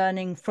also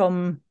learning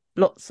from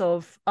lots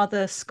of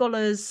other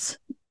scholars,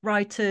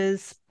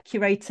 writers,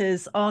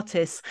 curators,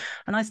 artists,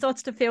 and I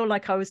started to feel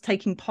like I was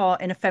taking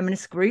part in a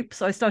feminist group.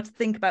 So I started to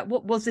think about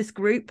what was this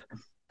group?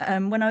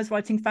 When I was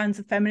writing Fans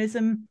of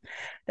Feminism,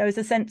 there was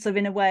a sense of,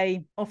 in a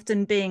way,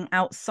 often being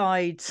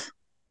outside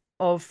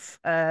of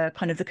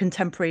kind of the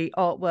contemporary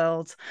art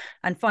world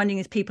and finding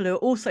these people who are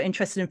also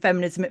interested in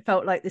feminism. It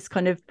felt like this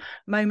kind of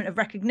moment of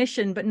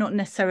recognition, but not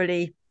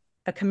necessarily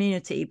a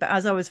community. But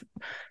as I was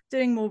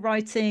doing more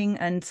writing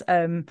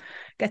and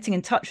getting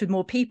in touch with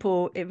more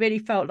people, it really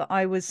felt that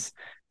I was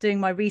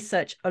doing my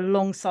research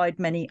alongside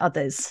many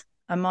others,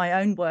 and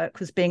my own work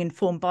was being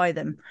informed by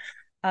them.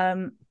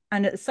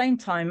 And at the same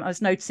time, I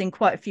was noticing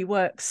quite a few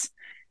works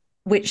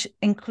which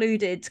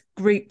included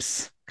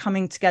groups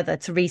coming together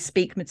to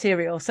re-speak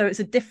material. So it's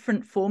a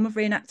different form of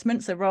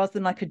reenactment. So rather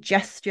than like a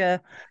gesture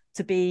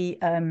to be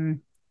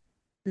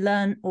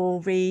learned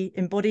or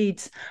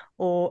re-embodied,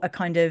 or a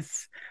kind of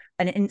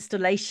an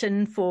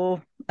installation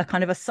for a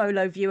kind of a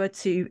solo viewer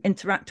to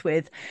interact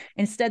with,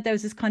 instead there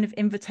was this kind of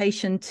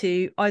invitation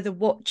to either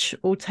watch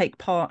or take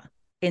part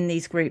in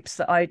these groups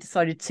that I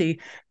decided to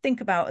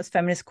think about as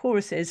feminist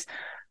choruses.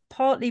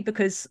 Partly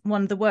because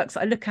one of the works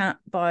I look at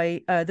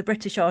by the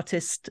British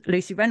artist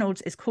Lucy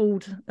Reynolds is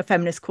called A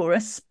Feminist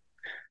Chorus.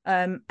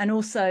 And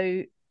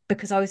also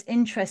because I was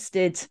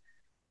interested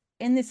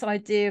in this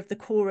idea of the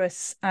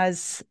chorus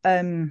as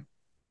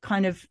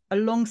kind of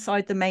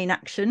alongside the main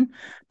action,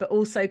 but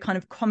also kind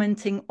of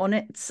commenting on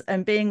it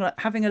and being like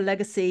having a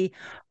legacy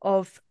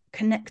of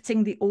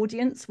connecting the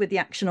audience with the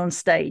action on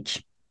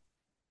stage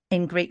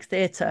in Greek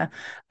theatre,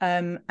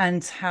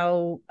 and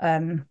how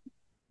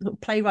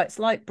playwrights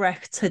like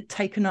Brecht had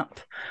taken up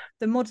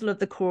the model of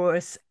the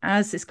chorus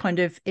as this kind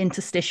of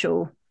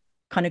interstitial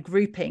kind of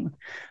grouping.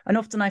 And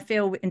often I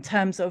feel, in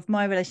terms of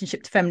my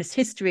relationship to feminist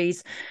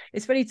histories,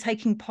 it's really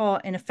taking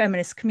part in a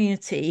feminist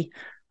community.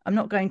 I'm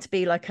not going to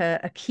be like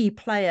a key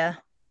player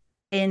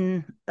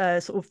in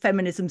sort of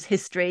feminism's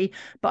history,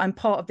 but I'm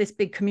part of this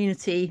big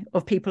community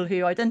of people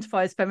who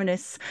identify as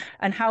feminists,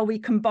 and how we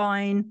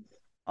combine,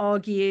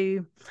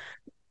 argue,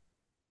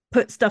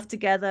 put stuff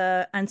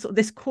together. And sort of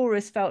this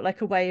chorus felt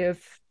like a way of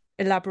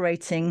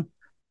elaborating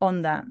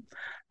on that.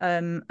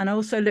 And I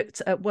also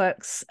looked at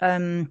works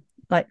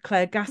like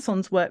Claire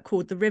Gasson's work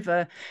called The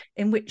River,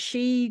 in which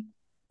she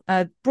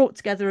brought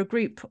together a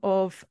group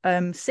of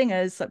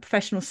singers, like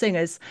professional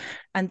singers,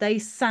 and they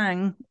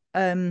sang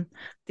the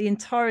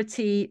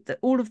entirety,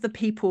 all of the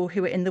people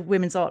who were in the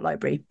Women's Art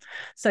Library.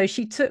 So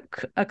she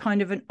took a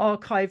kind of an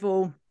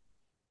archival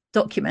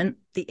document,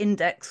 the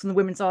index from the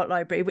Women's Art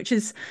Library, which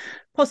is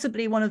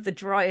possibly one of the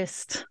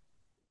driest,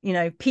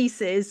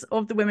 pieces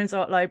of the Women's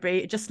Art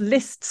Library. It just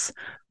lists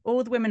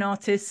all the women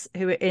artists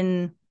who are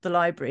in the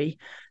library,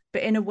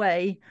 but in a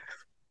way,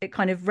 it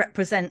kind of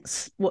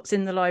represents what's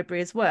in the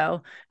library as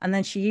well. And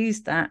then she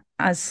used that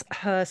as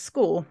her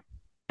score,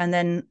 and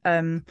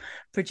then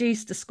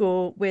produced a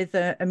score with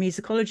a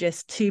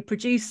musicologist to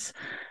produce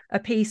a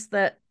piece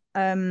that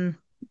kind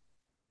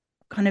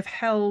of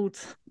held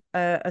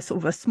a sort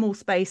of a small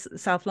space at the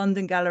South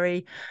London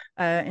Gallery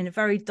in a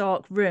very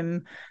dark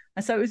room.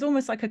 And so it was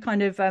almost like a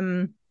kind of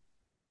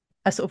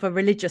a sort of a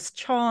religious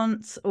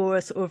chant or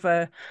a sort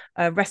of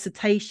a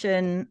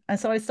recitation. And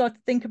so I started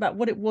to think about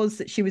what it was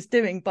that she was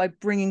doing by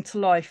bringing to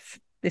life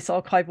this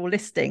archival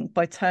listing,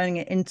 by turning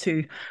it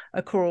into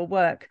a choral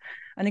work.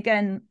 And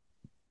again,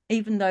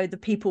 even though the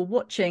people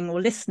watching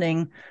or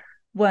listening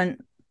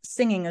weren't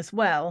singing as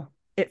well,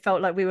 it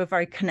felt like we were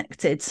very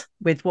connected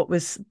with what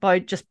was, by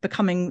just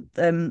becoming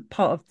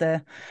part of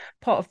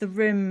the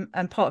room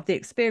and part of the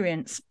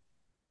experience,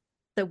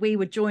 that we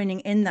were joining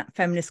in that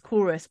feminist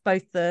chorus,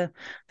 both the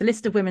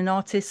list of women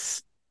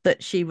artists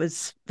that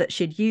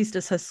she'd used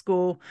as her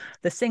score,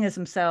 the singers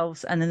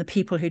themselves, and then the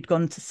people who'd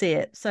gone to see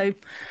it. So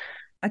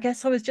I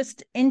guess I was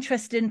just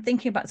interested in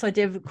thinking about this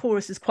idea of a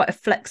chorus as quite a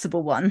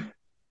flexible one.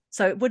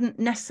 So it wouldn't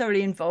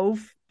necessarily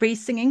involve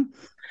re-singing,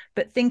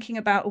 but thinking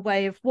about a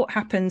way of what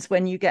happens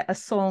when you get a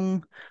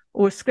song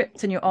or a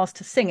script and you're asked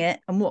to sing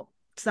it, and what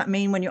does that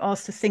mean when you're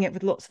asked to sing it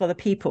with lots of other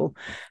people.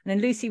 And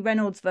in Lucy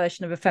Reynolds'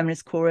 version of a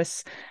feminist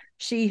chorus,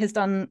 she has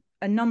done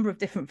a number of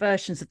different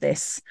versions of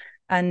this.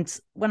 And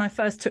when I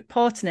first took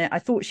part in it, I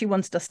thought she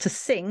wanted us to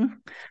sing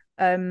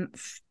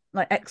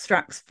like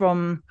extracts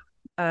from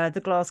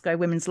the Glasgow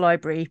Women's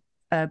Library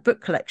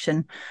book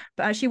collection.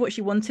 But actually what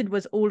she wanted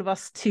was all of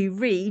us to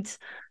read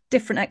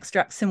different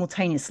extracts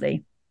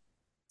simultaneously.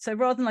 So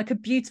rather than like a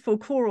beautiful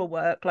choral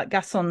work like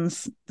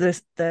Gasson's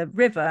The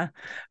River,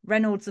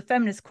 Reynolds' The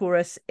Feminist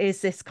Chorus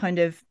is this kind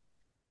of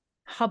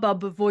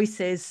hubbub of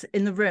voices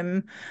in the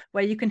room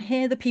where you can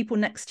hear the people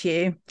next to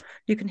you,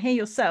 you can hear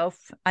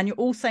yourself, and you're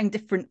all saying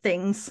different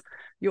things.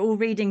 You're all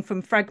reading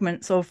from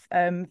fragments of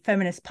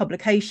feminist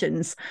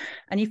publications,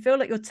 and you feel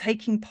like you're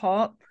taking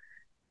part.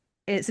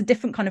 It's a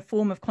different kind of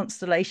form of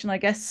constellation, I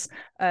guess,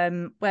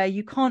 where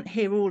you can't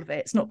hear all of it.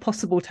 It's not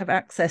possible to have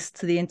access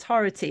to the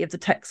entirety of the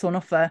text on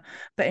offer,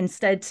 but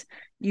instead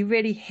you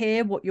really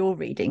hear what you're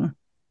reading,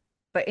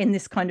 but in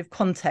this kind of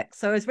context.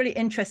 So I was really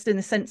interested in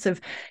the sense of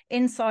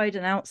inside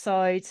and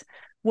outside.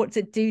 What does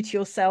it do to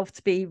yourself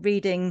to be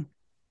reading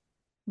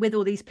with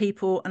all these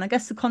people? And I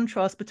guess the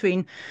contrast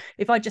between,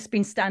 if I'd just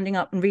been standing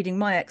up and reading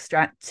my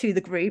extract to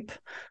the group,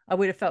 I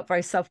would have felt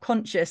very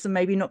self-conscious and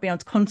maybe not be able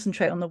to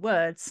concentrate on the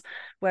words.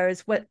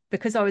 Whereas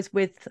because I was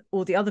with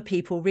all the other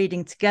people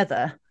reading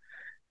together,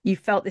 you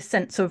felt this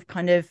sense of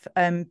kind of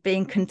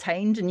being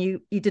contained, and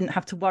you didn't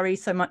have to worry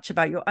so much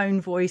about your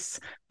own voice,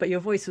 but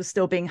your voice was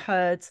still being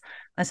heard.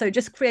 And so it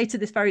just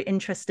created this very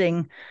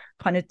interesting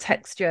kind of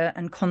texture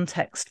and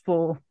context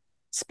for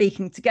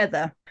speaking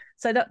together.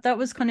 So that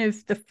was kind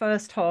of the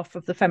first half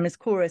of the feminist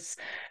chorus.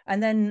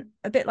 And then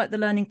a bit like the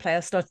learning play, I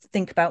started to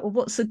think about,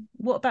 well,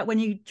 what about when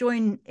you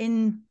join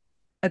in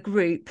a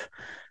group,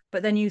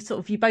 but then you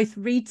both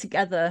read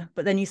together,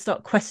 but then you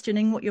start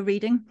questioning what you're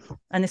reading,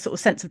 and this sort of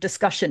sense of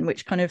discussion,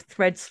 which kind of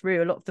threads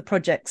through a lot of the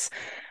projects.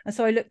 And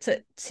so I looked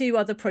at two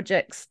other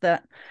projects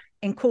that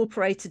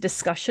incorporated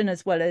discussion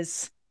as well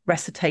as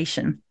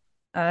recitation.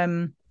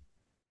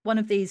 One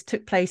of these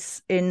took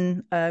place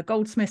in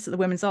Goldsmiths at the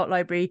Women's Art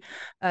Library,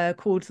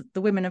 called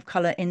the Women of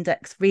Colour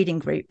Index Reading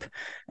Group.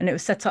 And it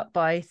was set up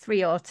by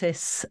three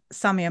artists,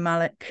 Samia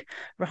Malik,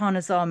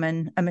 Rahana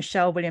Zaman, and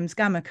Michelle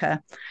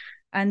Williams-Gamaker.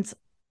 And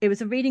it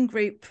was a reading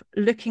group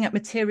looking at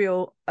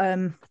material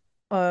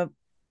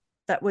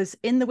that was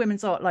in the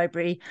Women's Art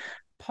Library,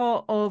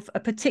 part of a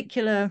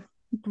particular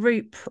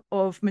group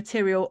of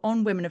material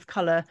on women of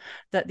colour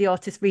that the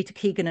artist Rita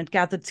Keegan had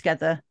gathered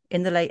together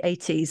in the late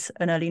 80s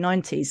and early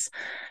 90s.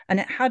 And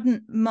it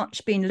hadn't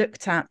much been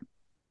looked at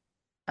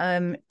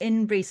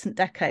in recent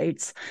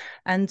decades.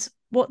 And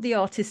what the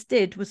artists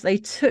did was they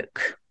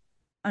took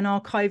an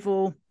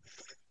archival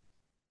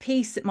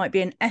piece, it might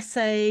be an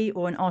essay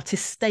or an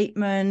artist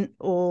statement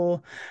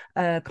or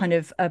kind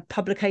of a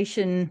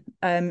publication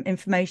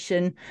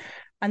information,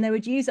 and they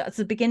would use it as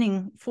the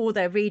beginning for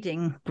their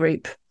reading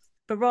group.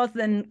 But rather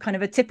than kind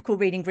of a typical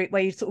reading group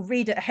where you sort of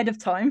read it ahead of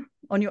time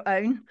on your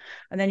own,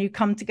 and then you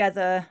come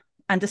together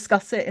and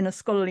discuss it in a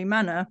scholarly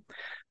manner,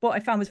 what I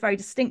found was very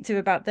distinctive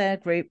about their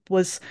group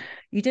was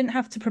you didn't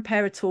have to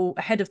prepare at all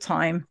ahead of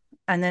time.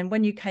 And then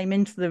when you came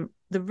into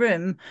the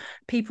room,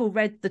 people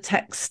read the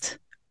text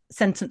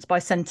sentence by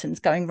sentence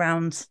going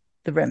round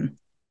the room.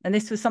 And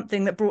this was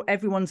something that brought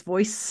everyone's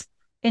voice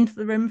into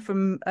the room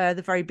from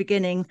the very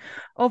beginning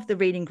of the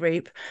reading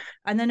group.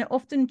 And then it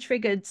often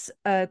triggered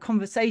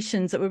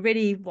conversations that were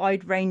really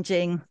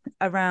wide-ranging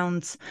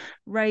around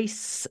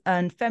race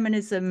and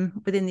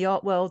feminism within the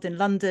art world in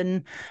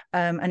London.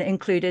 And it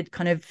included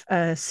kind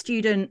of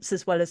students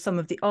as well as some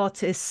of the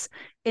artists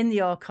in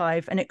the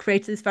archive. And it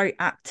created this very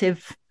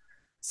active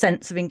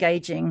sense of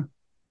engaging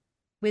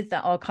with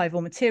that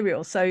archival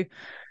material. So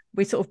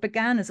we sort of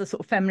began as a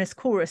sort of feminist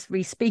chorus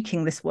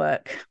re-speaking this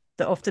work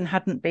that often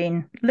hadn't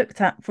been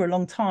looked at for a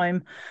long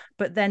time,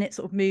 but then it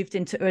sort of moved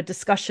into a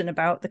discussion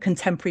about the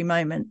contemporary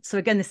moment. So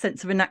again, this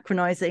sense of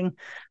anachronizing,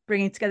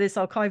 bringing together this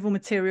archival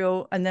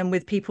material, and then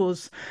with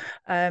people's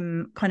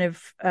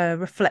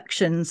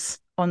reflections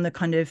on the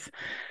kind of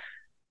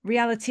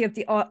reality of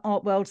the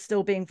art world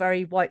still being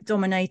very white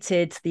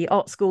dominated, the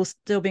art schools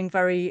still being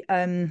very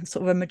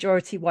sort of a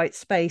majority white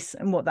space,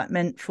 and what that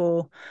meant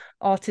for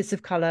artists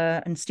of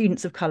color and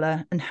students of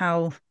color, and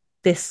how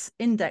this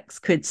index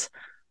could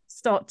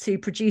start to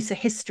produce a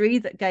history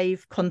that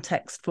gave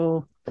context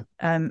for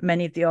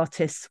many of the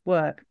artists'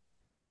 work.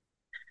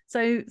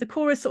 So the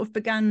chorus sort of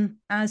began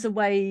as a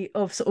way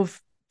of sort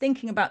of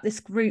thinking about this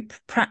group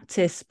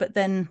practice, but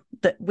then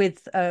that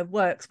with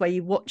works where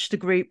you watched a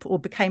group or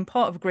became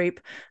part of a group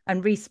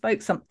and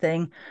re-spoke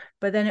something.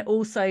 But then it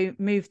also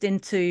moved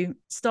into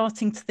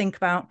starting to think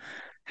about,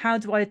 how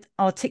do I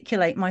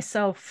articulate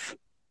myself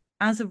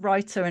as a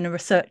writer and a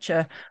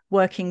researcher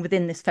working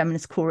within this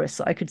feminist chorus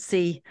that I could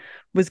see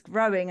was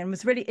growing and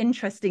was really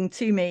interesting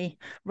to me,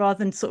 rather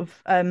than sort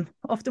of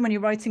often when you're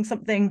writing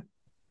something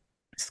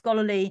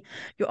scholarly,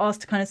 you're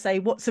asked to kind of say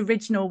what's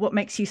original, what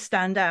makes you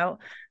stand out.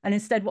 And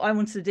instead what I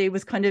wanted to do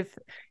was kind of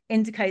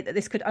indicate that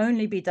this could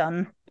only be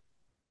done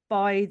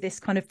by this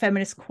kind of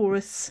feminist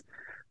chorus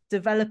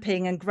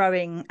developing and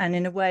growing, and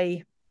in a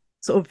way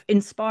sort of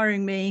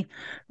inspiring me,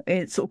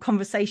 it's sort of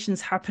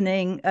conversations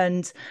happening,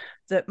 and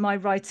that my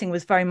writing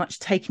was very much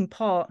taking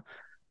part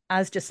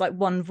as just like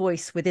one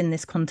voice within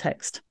this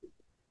context.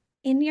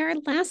 In your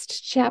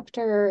last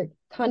chapter,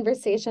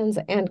 Conversations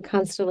and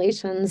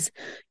Constellations,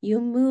 you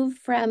move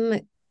from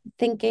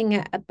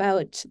thinking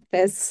about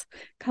this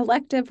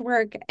collective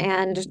work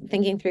and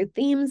thinking through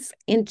themes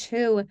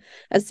into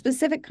a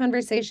specific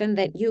conversation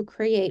that you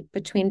create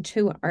between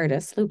two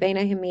artists,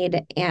 Lubaina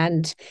Hamid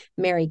and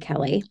Mary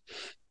Kelly.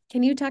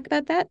 Can you talk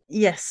about that?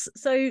 Yes.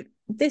 So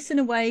this, in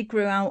a way,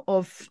 grew out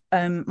of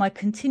my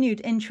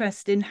continued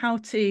interest in how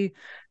to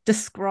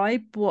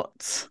describe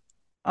what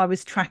I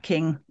was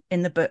tracking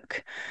in the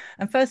book.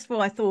 And first of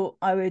all, I thought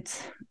I would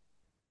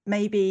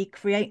maybe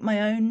create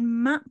my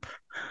own map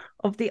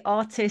of the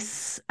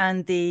artists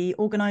and the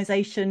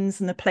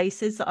organizations and the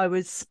places that I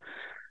was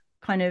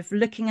kind of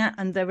looking at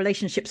and the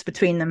relationships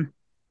between them.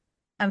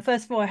 And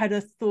first of all, I had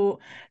a thought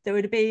there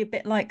would be a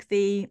bit like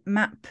the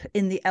map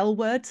in the L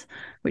Word,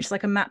 which is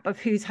like a map of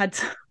who's had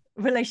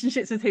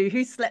relationships with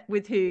who slept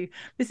with who.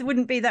 This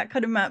wouldn't be that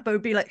kind of map, but it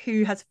would be like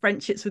who has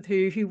friendships with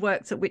who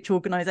works at which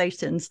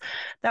organizations.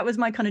 That was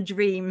my kind of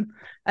dream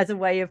as a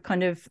way of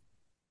kind of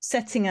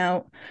setting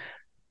out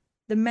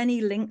the many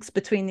links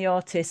between the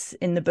artists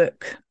in the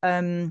book.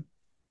 And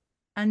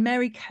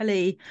Mary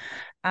Kelly,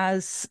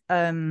 as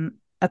a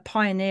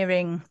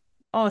pioneering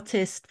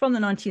artist from the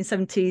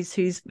 1970s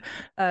whose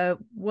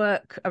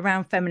work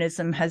around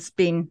feminism has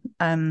been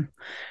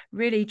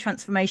really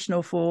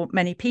transformational for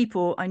many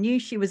people, I knew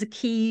she was a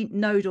key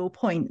nodal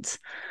point.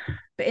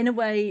 But in a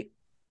way,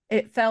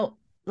 it felt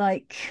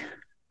like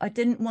I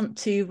didn't want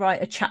to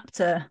write a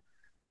chapter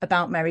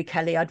about Mary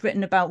Kelly. I'd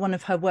written about one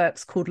of her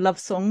works called Love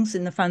Songs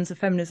in the Fans of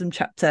Feminism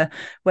chapter,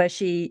 where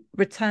she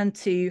returned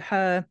to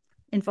her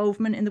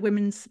involvement in the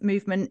women's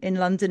movement in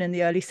London in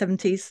the early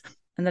 70s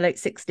and the late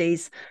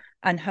 60s,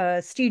 and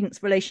her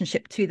students'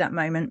 relationship to that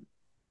moment.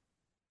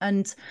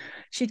 And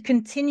she'd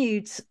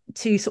continued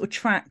to sort of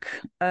track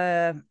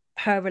her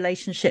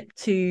relationship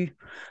to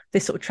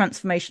this sort of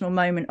transformational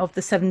moment of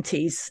the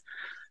 70s.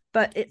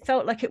 But it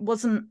felt like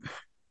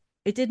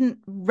it didn't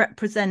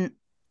represent,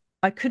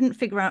 I couldn't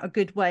figure out a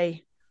good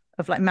way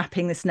of like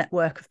mapping this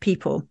network of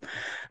people.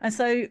 And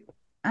so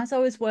as I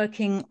was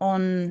working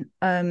on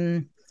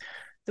the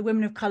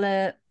Women of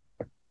Colour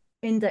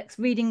Index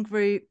reading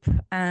group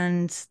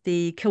and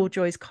the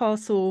Killjoy's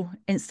Castle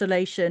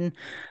installation,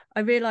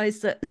 I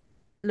realized that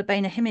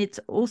Lubaina Hamid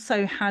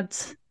also had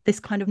this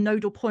kind of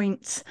nodal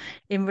point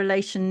in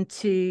relation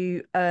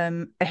to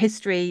a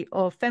history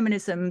of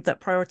feminism that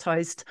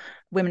prioritized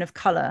women of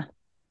color.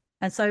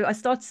 And so I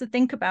started to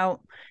think about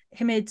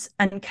Hamid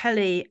and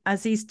Kelly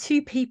as these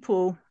two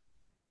people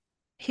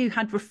who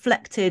had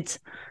reflected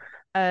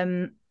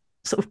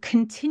sort of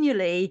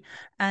continually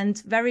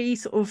and very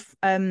sort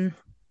of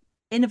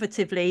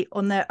innovatively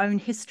on their own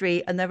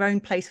history and their own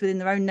place within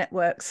their own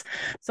networks.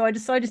 So I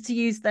decided to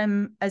use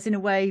them as, in a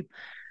way,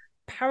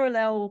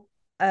 parallel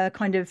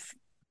kind of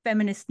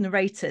feminist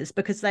narrators,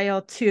 because they are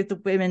two of the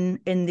women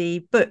in the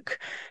book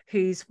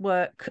whose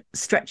work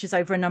stretches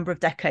over a number of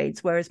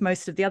decades, whereas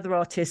most of the other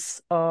artists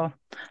are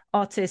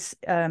artists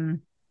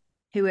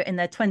who were in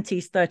their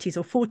 20s, 30s,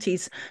 or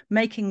 40s,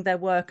 making their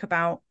work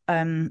about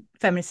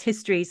feminist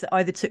histories that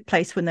either took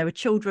place when they were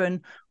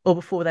children or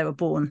before they were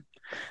born.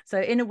 So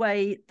in a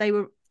way,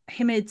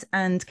 Himid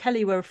and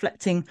Kelly were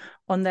reflecting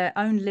on their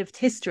own lived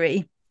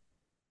history,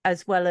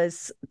 as well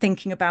as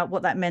thinking about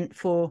what that meant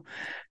for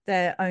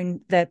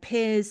their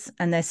peers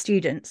and their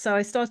students. So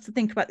I started to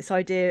think about this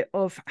idea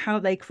of how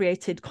they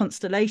created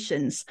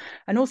constellations,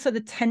 and also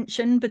the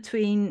tension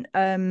between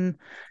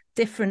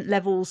different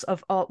levels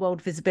of art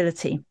world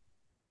visibility.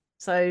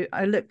 So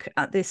I look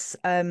at this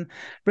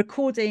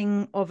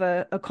recording of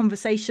a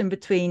conversation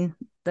between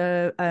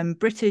the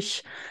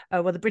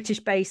the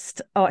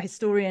British-based art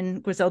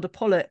historian Griselda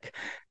Pollock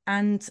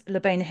and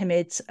Lubaina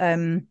Himid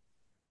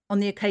on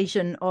the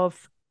occasion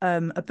of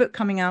a book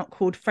coming out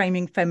called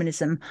Framing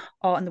Feminism,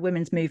 Art and the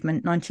Women's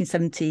Movement,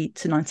 1970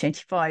 to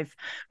 1985,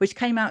 which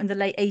came out in the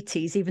late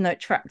 80s, even though it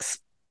tracks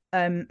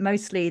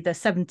mostly the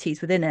 70s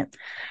within it.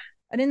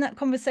 And in that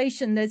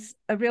conversation, there's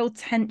a real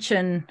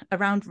tension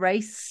around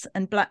race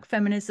and Black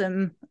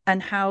feminism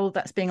and how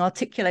that's being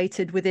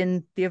articulated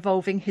within the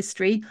evolving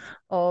history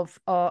of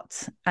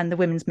art and the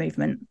women's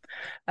movement,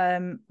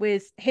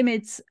 with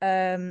Himid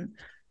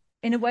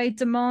in a way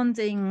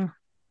demanding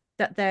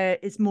that there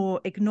is more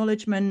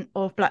acknowledgement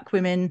of Black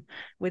women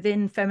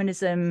within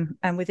feminism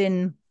and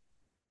within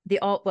the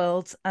art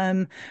world.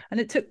 And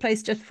it took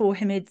place just before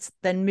Himid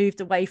then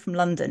moved away from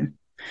London.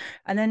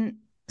 And then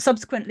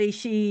subsequently,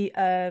 she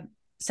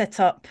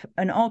set up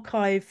an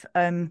archive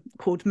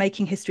called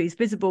Making Histories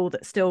Visible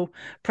that's still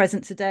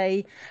present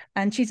today.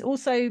 And she's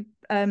also,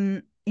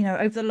 over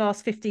the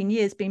last 15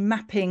 years, been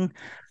mapping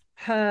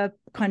her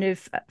kind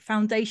of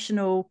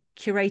foundational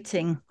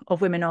curating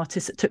of women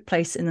artists that took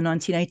place in the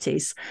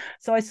 1980s.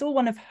 So I saw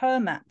one of her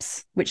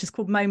maps, which is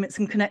called Moments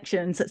and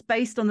Connections, that's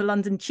based on the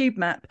London Tube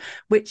map,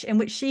 in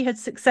which she had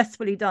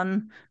successfully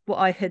done what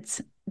I had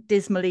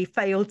dismally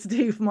failed to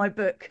do for my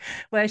book,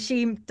 where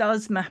she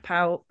does map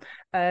out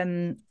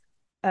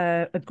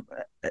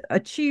a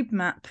tube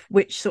map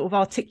which sort of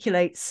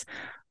articulates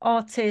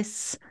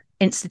artists,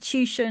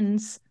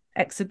 institutions,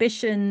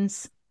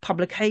 exhibitions,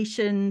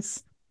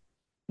 publications,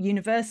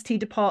 university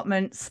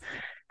departments,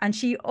 and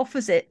she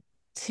offers it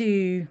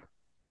to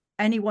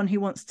anyone who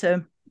wants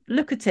to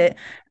look at it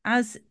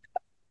as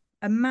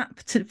a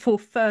map for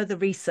further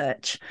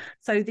research.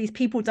 So these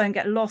people don't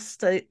get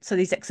lost, so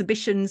these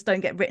exhibitions don't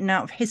get written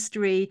out of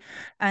history.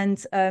 And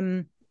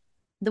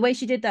the way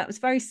she did that was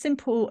very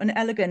simple and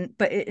elegant,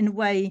 but it in a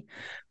way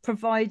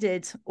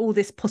provided all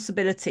this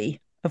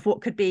possibility of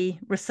what could be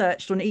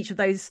researched on each of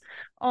those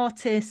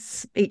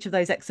artists, each of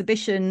those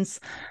exhibitions.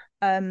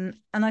 And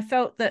I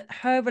felt that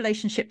her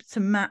relationship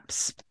to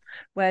maps,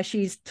 where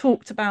she's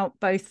talked about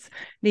both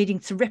needing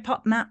to rip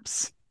up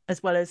maps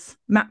as well as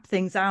map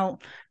things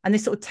out, and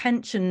this sort of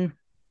tension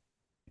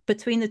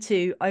between the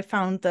two, I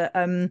found that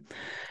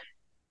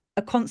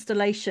a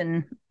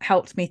constellation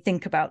helped me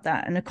think about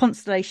that. And a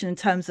constellation in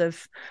terms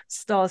of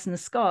stars in the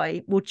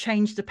sky will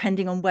change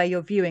depending on where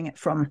you're viewing it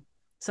from.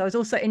 So I was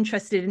also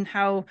interested in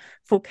how,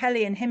 for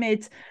Kelly and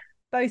Himid,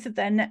 both of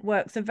their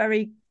networks are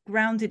very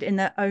grounded in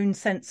their own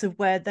sense of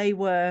where they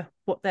were,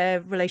 what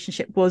their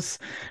relationship was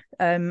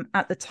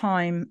at the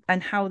time,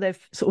 and how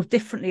they've sort of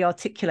differently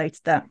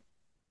articulated that.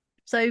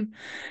 So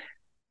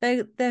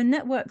their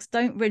networks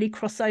don't really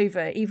cross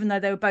over, even though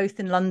they were both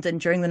in London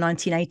during the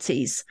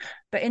 1980s.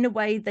 But in a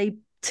way, they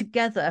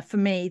together, for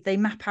me, they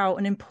map out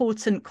an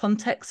important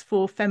context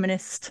for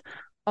feminist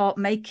art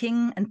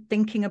making and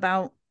thinking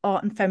about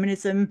art and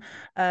feminism,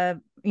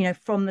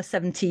 from the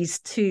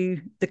 70s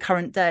to the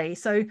current day.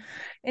 So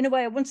in a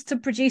way, I wanted to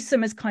produce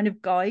them as kind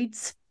of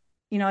guides.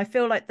 I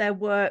feel like their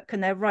work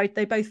and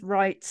they both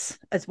write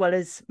as well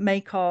as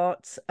make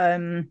art.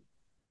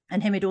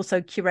 And Himid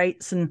also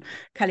curates, and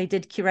Kelly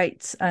did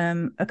curate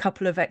a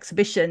couple of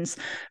exhibitions,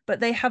 but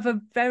they have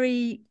a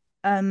very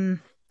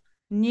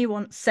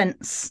nuanced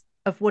sense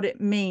of what it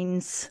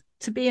means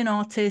to be an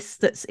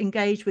artist that's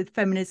engaged with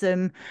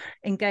feminism,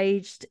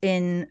 engaged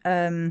in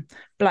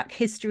Black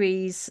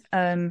histories,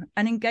 and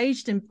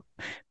engaged in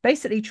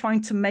basically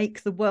trying to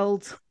make the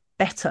world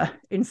better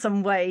in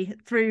some way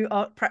through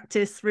art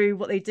practice, through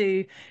what they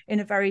do in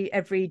a very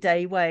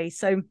everyday way.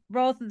 So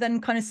rather than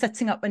kind of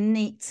setting up a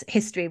neat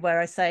history where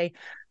I say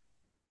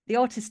the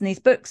artists in these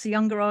books, the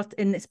younger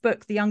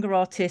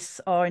artists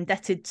are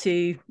indebted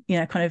to,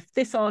 kind of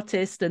this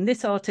artist and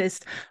this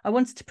artist, I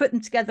wanted to put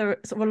them together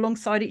sort of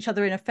alongside each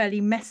other in a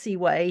fairly messy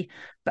way,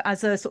 but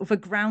as a sort of a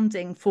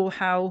grounding for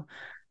how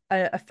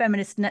a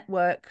feminist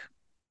network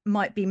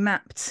might be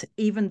mapped,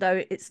 even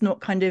though it's not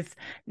kind of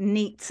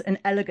neat and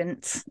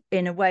elegant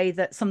in a way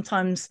that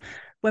sometimes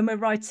when we're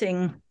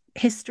writing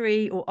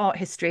history or art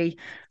history,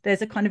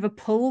 there's a kind of a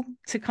pull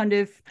to kind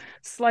of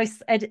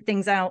edit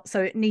things out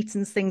so it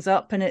neatens things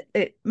up and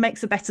it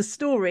makes a better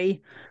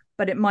story,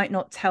 but it might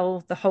not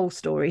tell the whole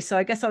story. So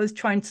I guess I was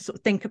trying to sort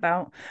of think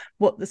about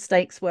what the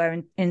stakes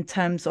were in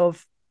terms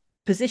of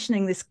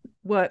positioning this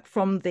work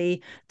from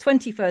the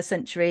 21st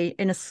century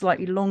in a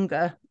slightly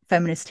longer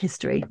feminist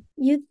history.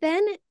 You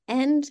then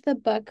end the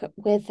book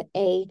with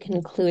a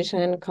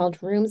conclusion called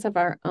Rooms of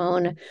Our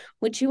Own,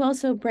 which you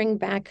also bring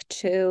back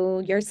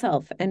to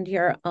yourself and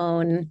your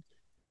own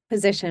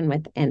position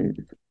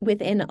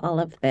within all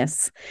of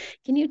this.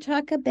 Can you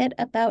talk a bit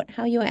about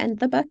how you end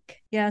the book?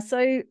 Yeah,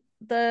 so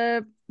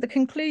the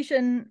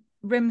conclusion,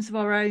 Rooms of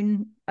Our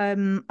Own,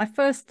 I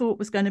first thought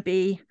was going to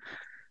be,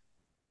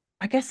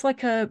 I guess,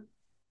 like a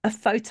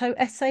photo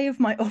essay of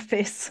my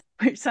office,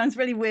 which sounds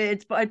really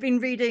weird, but I'd been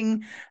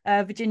reading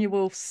Virginia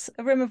Woolf's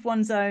A Room of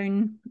One's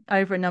Own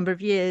over a number of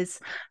years,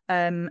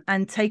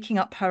 and taking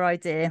up her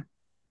idea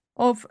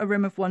of a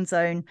room of one's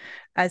own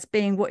as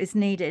being what is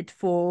needed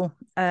for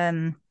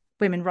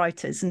women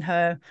writers, and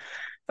her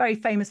very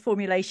famous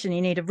formulation: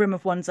 you need a room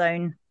of one's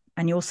own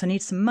and you also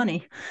need some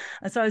money.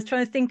 And so I was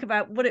trying to think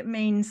about what it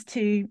means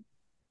to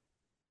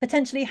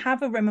potentially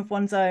have a room of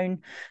one's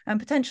own and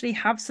potentially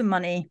have some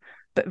money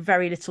but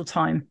very little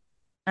time.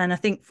 And I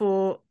think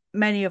for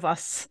many of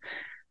us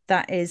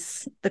that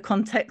is the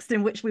context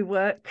in which we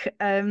work,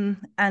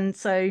 and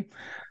so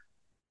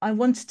I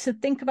wanted to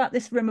think about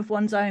this room of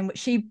one's own, which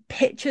she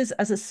pictures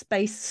as a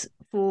space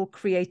for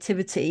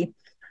creativity.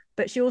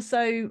 But she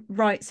also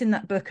writes in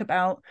that book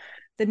about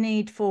the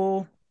need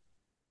for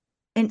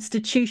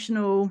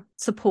institutional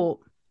support.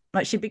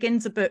 Like, she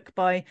begins a book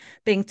by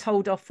being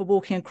told off for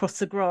walking across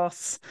the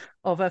grass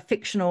of a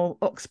fictional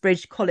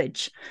Oxbridge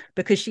college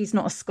because she's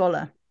not a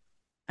scholar.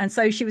 And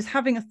so she was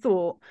having a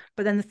thought,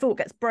 but then the thought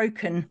gets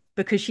broken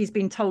because she's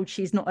been told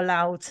she's not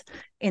allowed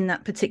in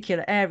that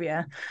particular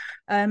area.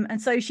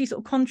 And so she sort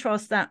of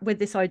contrasts that with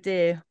this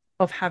idea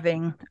of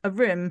having a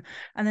room,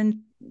 and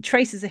then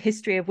traces a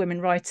history of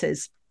women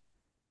writers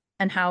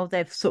and how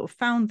they've sort of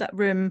found that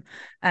room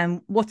and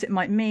what it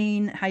might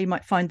mean, how you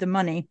might find the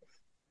money.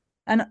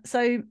 And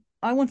so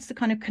I wanted to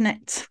kind of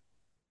connect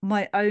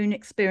my own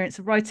experience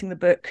of writing the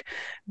book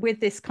with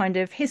this kind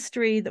of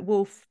history that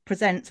Woolf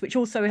presents, which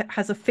also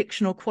has a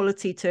fictional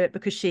quality to it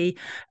because she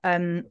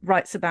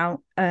writes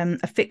about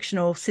a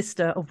fictional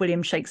sister of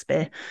William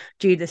Shakespeare,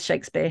 Judith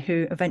Shakespeare,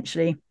 who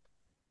eventually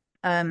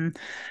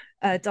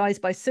dies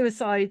by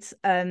suicide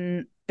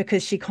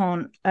because she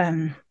can't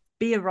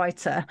be a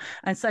writer.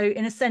 And so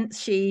in a sense,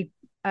 she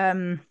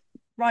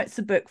writes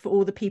a book for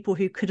all the people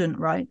who couldn't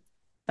write.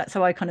 That's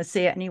how I kind of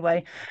see it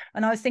anyway.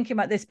 And I was thinking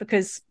about this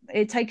because it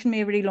had taken me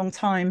a really long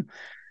time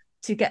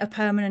to get a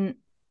permanent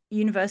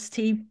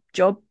university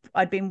job.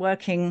 I'd been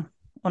working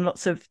on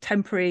lots of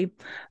temporary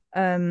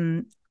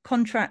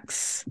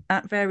contracts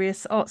at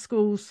various art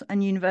schools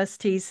and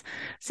universities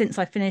since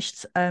I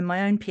finished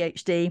my own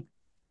PhD.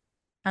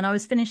 And I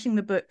was finishing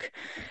the book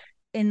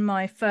in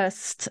my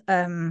first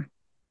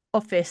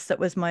office that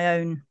was my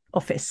own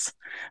office.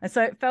 And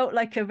so it felt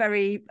like a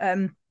very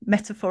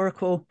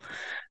metaphorical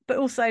but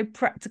also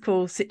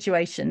practical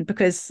situation,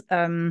 because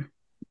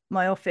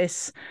my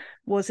office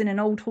was in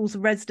an old halls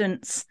of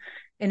residence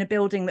in a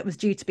building that was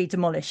due to be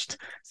demolished.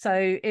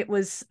 So it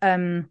was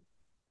a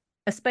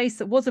space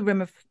that was a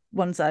room of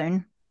one's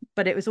own,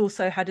 but it was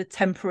also had a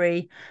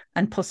temporary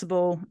and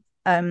possible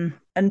and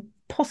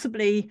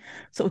possibly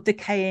sort of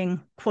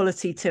decaying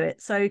quality to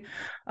it. So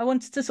I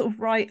wanted to sort of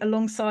write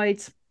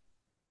alongside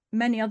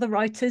many other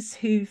writers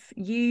who've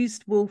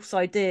used Woolf's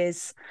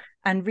ideas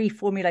and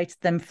reformulated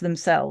them for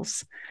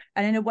themselves,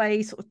 and in a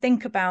way sort of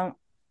think about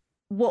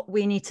what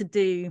we need to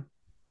do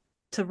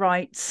to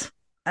write,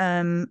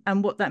 and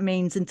what that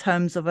means in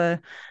terms of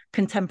a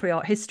contemporary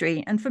art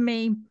history. And for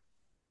me,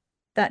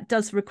 that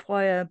does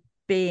require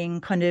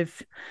being kind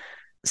of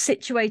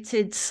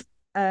situated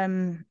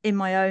in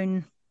my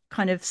own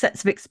kind of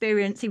sets of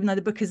experience. Even though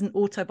the book isn't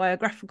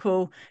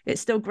autobiographical,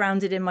 it's still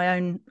grounded in my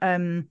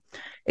own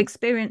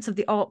experience of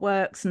the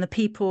artworks and the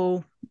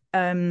people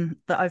that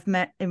I've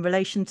met in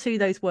relation to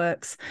those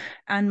works,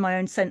 and my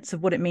own sense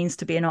of what it means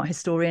to be an art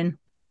historian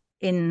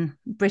in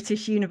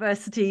British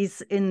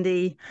universities in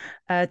the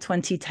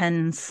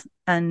 2010s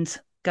and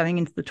going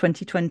into the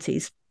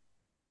 2020s,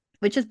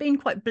 which has been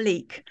quite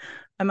bleak,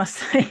 I must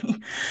say.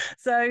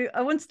 So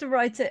I wanted to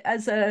write it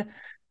as a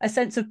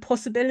sense of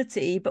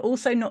possibility, but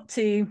also not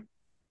to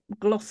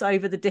gloss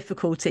over the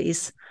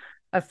difficulties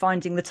of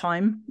finding the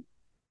time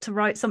to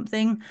write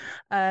something,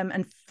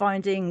 and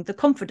finding the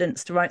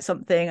confidence to write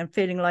something and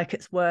feeling like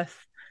it's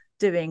worth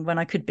doing when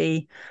I could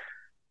be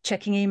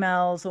checking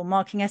emails or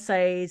marking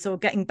essays or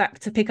getting back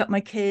to pick up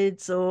my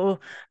kids or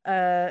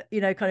kind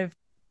of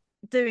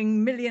doing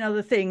a million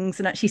other things,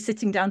 and actually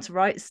sitting down to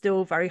write is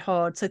still very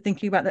hard. So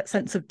thinking about that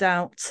sense of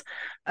doubt,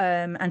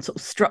 and sort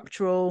of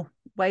structural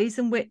ways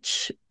in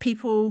which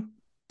people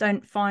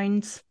don't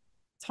find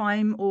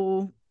time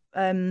or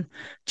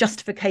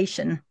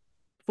justification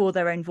for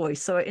their own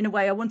voice. So in a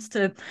way, I wanted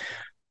to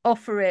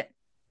offer it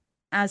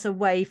as a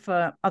way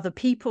for other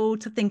people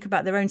to think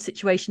about their own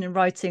situation in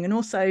writing, and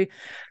also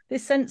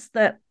this sense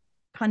that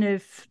kind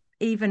of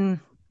even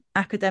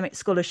academic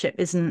scholarship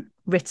isn't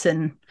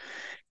written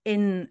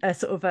in a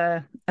sort of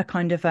a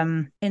kind of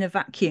in a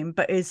vacuum,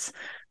 but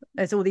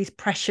there's all these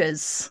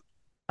pressures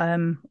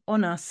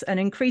on us. And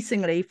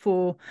increasingly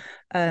for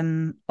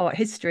art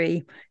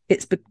history,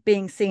 it's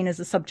being seen as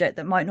a subject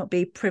that might not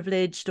be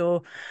privileged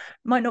or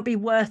might not be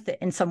worth it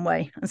in some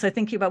way. And so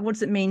thinking about what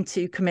does it mean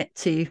to commit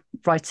to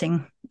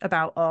writing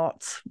about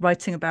art,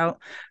 writing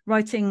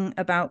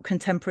about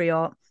contemporary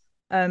art,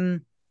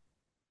 and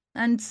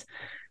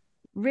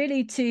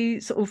really to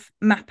sort of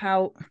map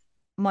out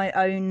my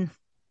own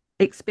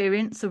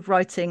experience of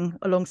writing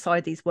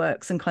alongside these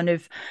works, and kind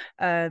of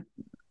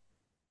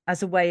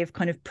as a way of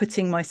kind of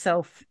putting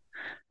myself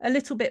a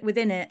little bit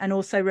within it, and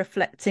also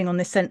reflecting on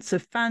this sense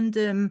of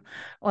fandom,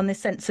 on this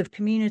sense of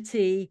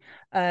community,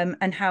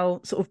 and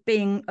how sort of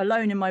being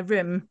alone in my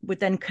room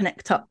would then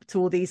connect up to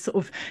all these sort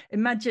of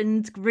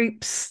imagined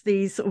groups,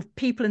 these sort of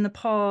people in the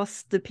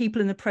past, the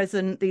people in the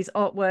present, these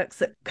artworks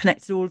that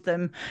connected all of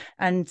them,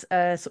 and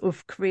sort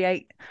of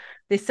create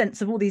this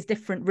sense of all these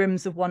different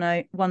rooms of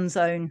one's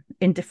own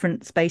in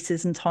different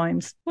spaces and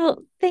times. Well,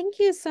 thank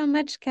you so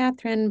much,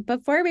 Catherine.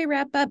 Before we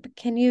wrap up,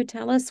 can you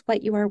tell us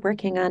what you are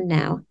working on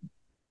now?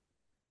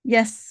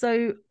 Yes,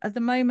 so at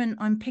the moment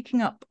I'm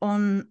picking up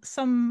on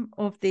some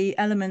of the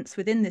elements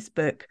within this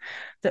book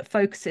that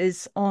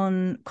focuses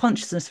on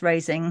consciousness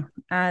raising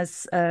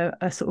as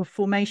a sort of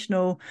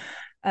formational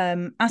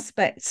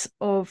aspect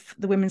of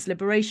the women's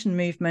liberation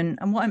movement.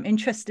 And what I'm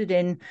interested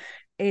in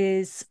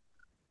is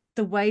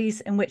the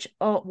ways in which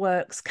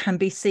artworks can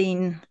be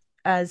seen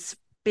as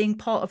being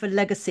part of a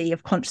legacy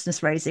of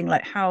consciousness raising,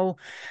 like how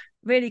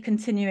really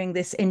continuing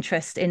this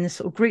interest in this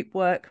sort of group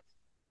work.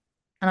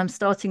 And I'm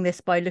starting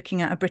this by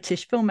looking at a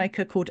British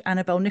filmmaker called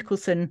Annabel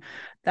Nicholson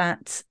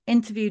that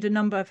interviewed a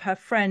number of her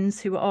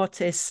friends who were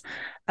artists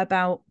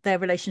about their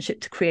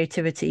relationship to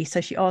creativity. So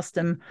she asked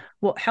them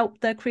what helped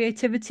their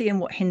creativity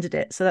and what hindered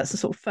it. So that's the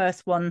sort of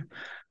first one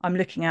I'm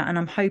looking at. And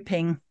I'm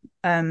hoping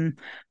that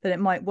it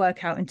might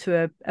work out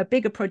into a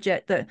bigger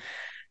project that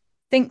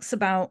thinks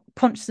about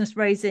consciousness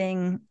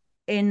raising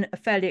in a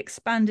fairly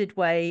expanded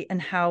way,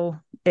 and how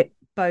it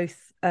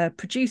both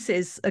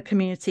produces a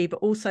community, but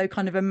also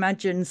kind of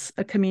imagines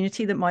a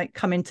community that might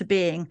come into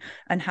being,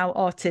 and how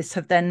artists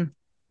have then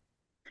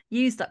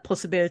used that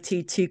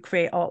possibility to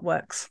create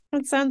artworks.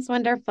 That sounds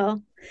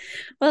wonderful.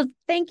 Well,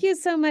 thank you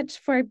so much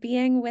for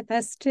being with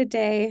us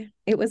today.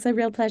 It was a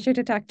real pleasure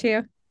to talk to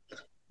you.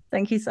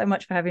 Thank you so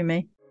much for having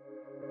me.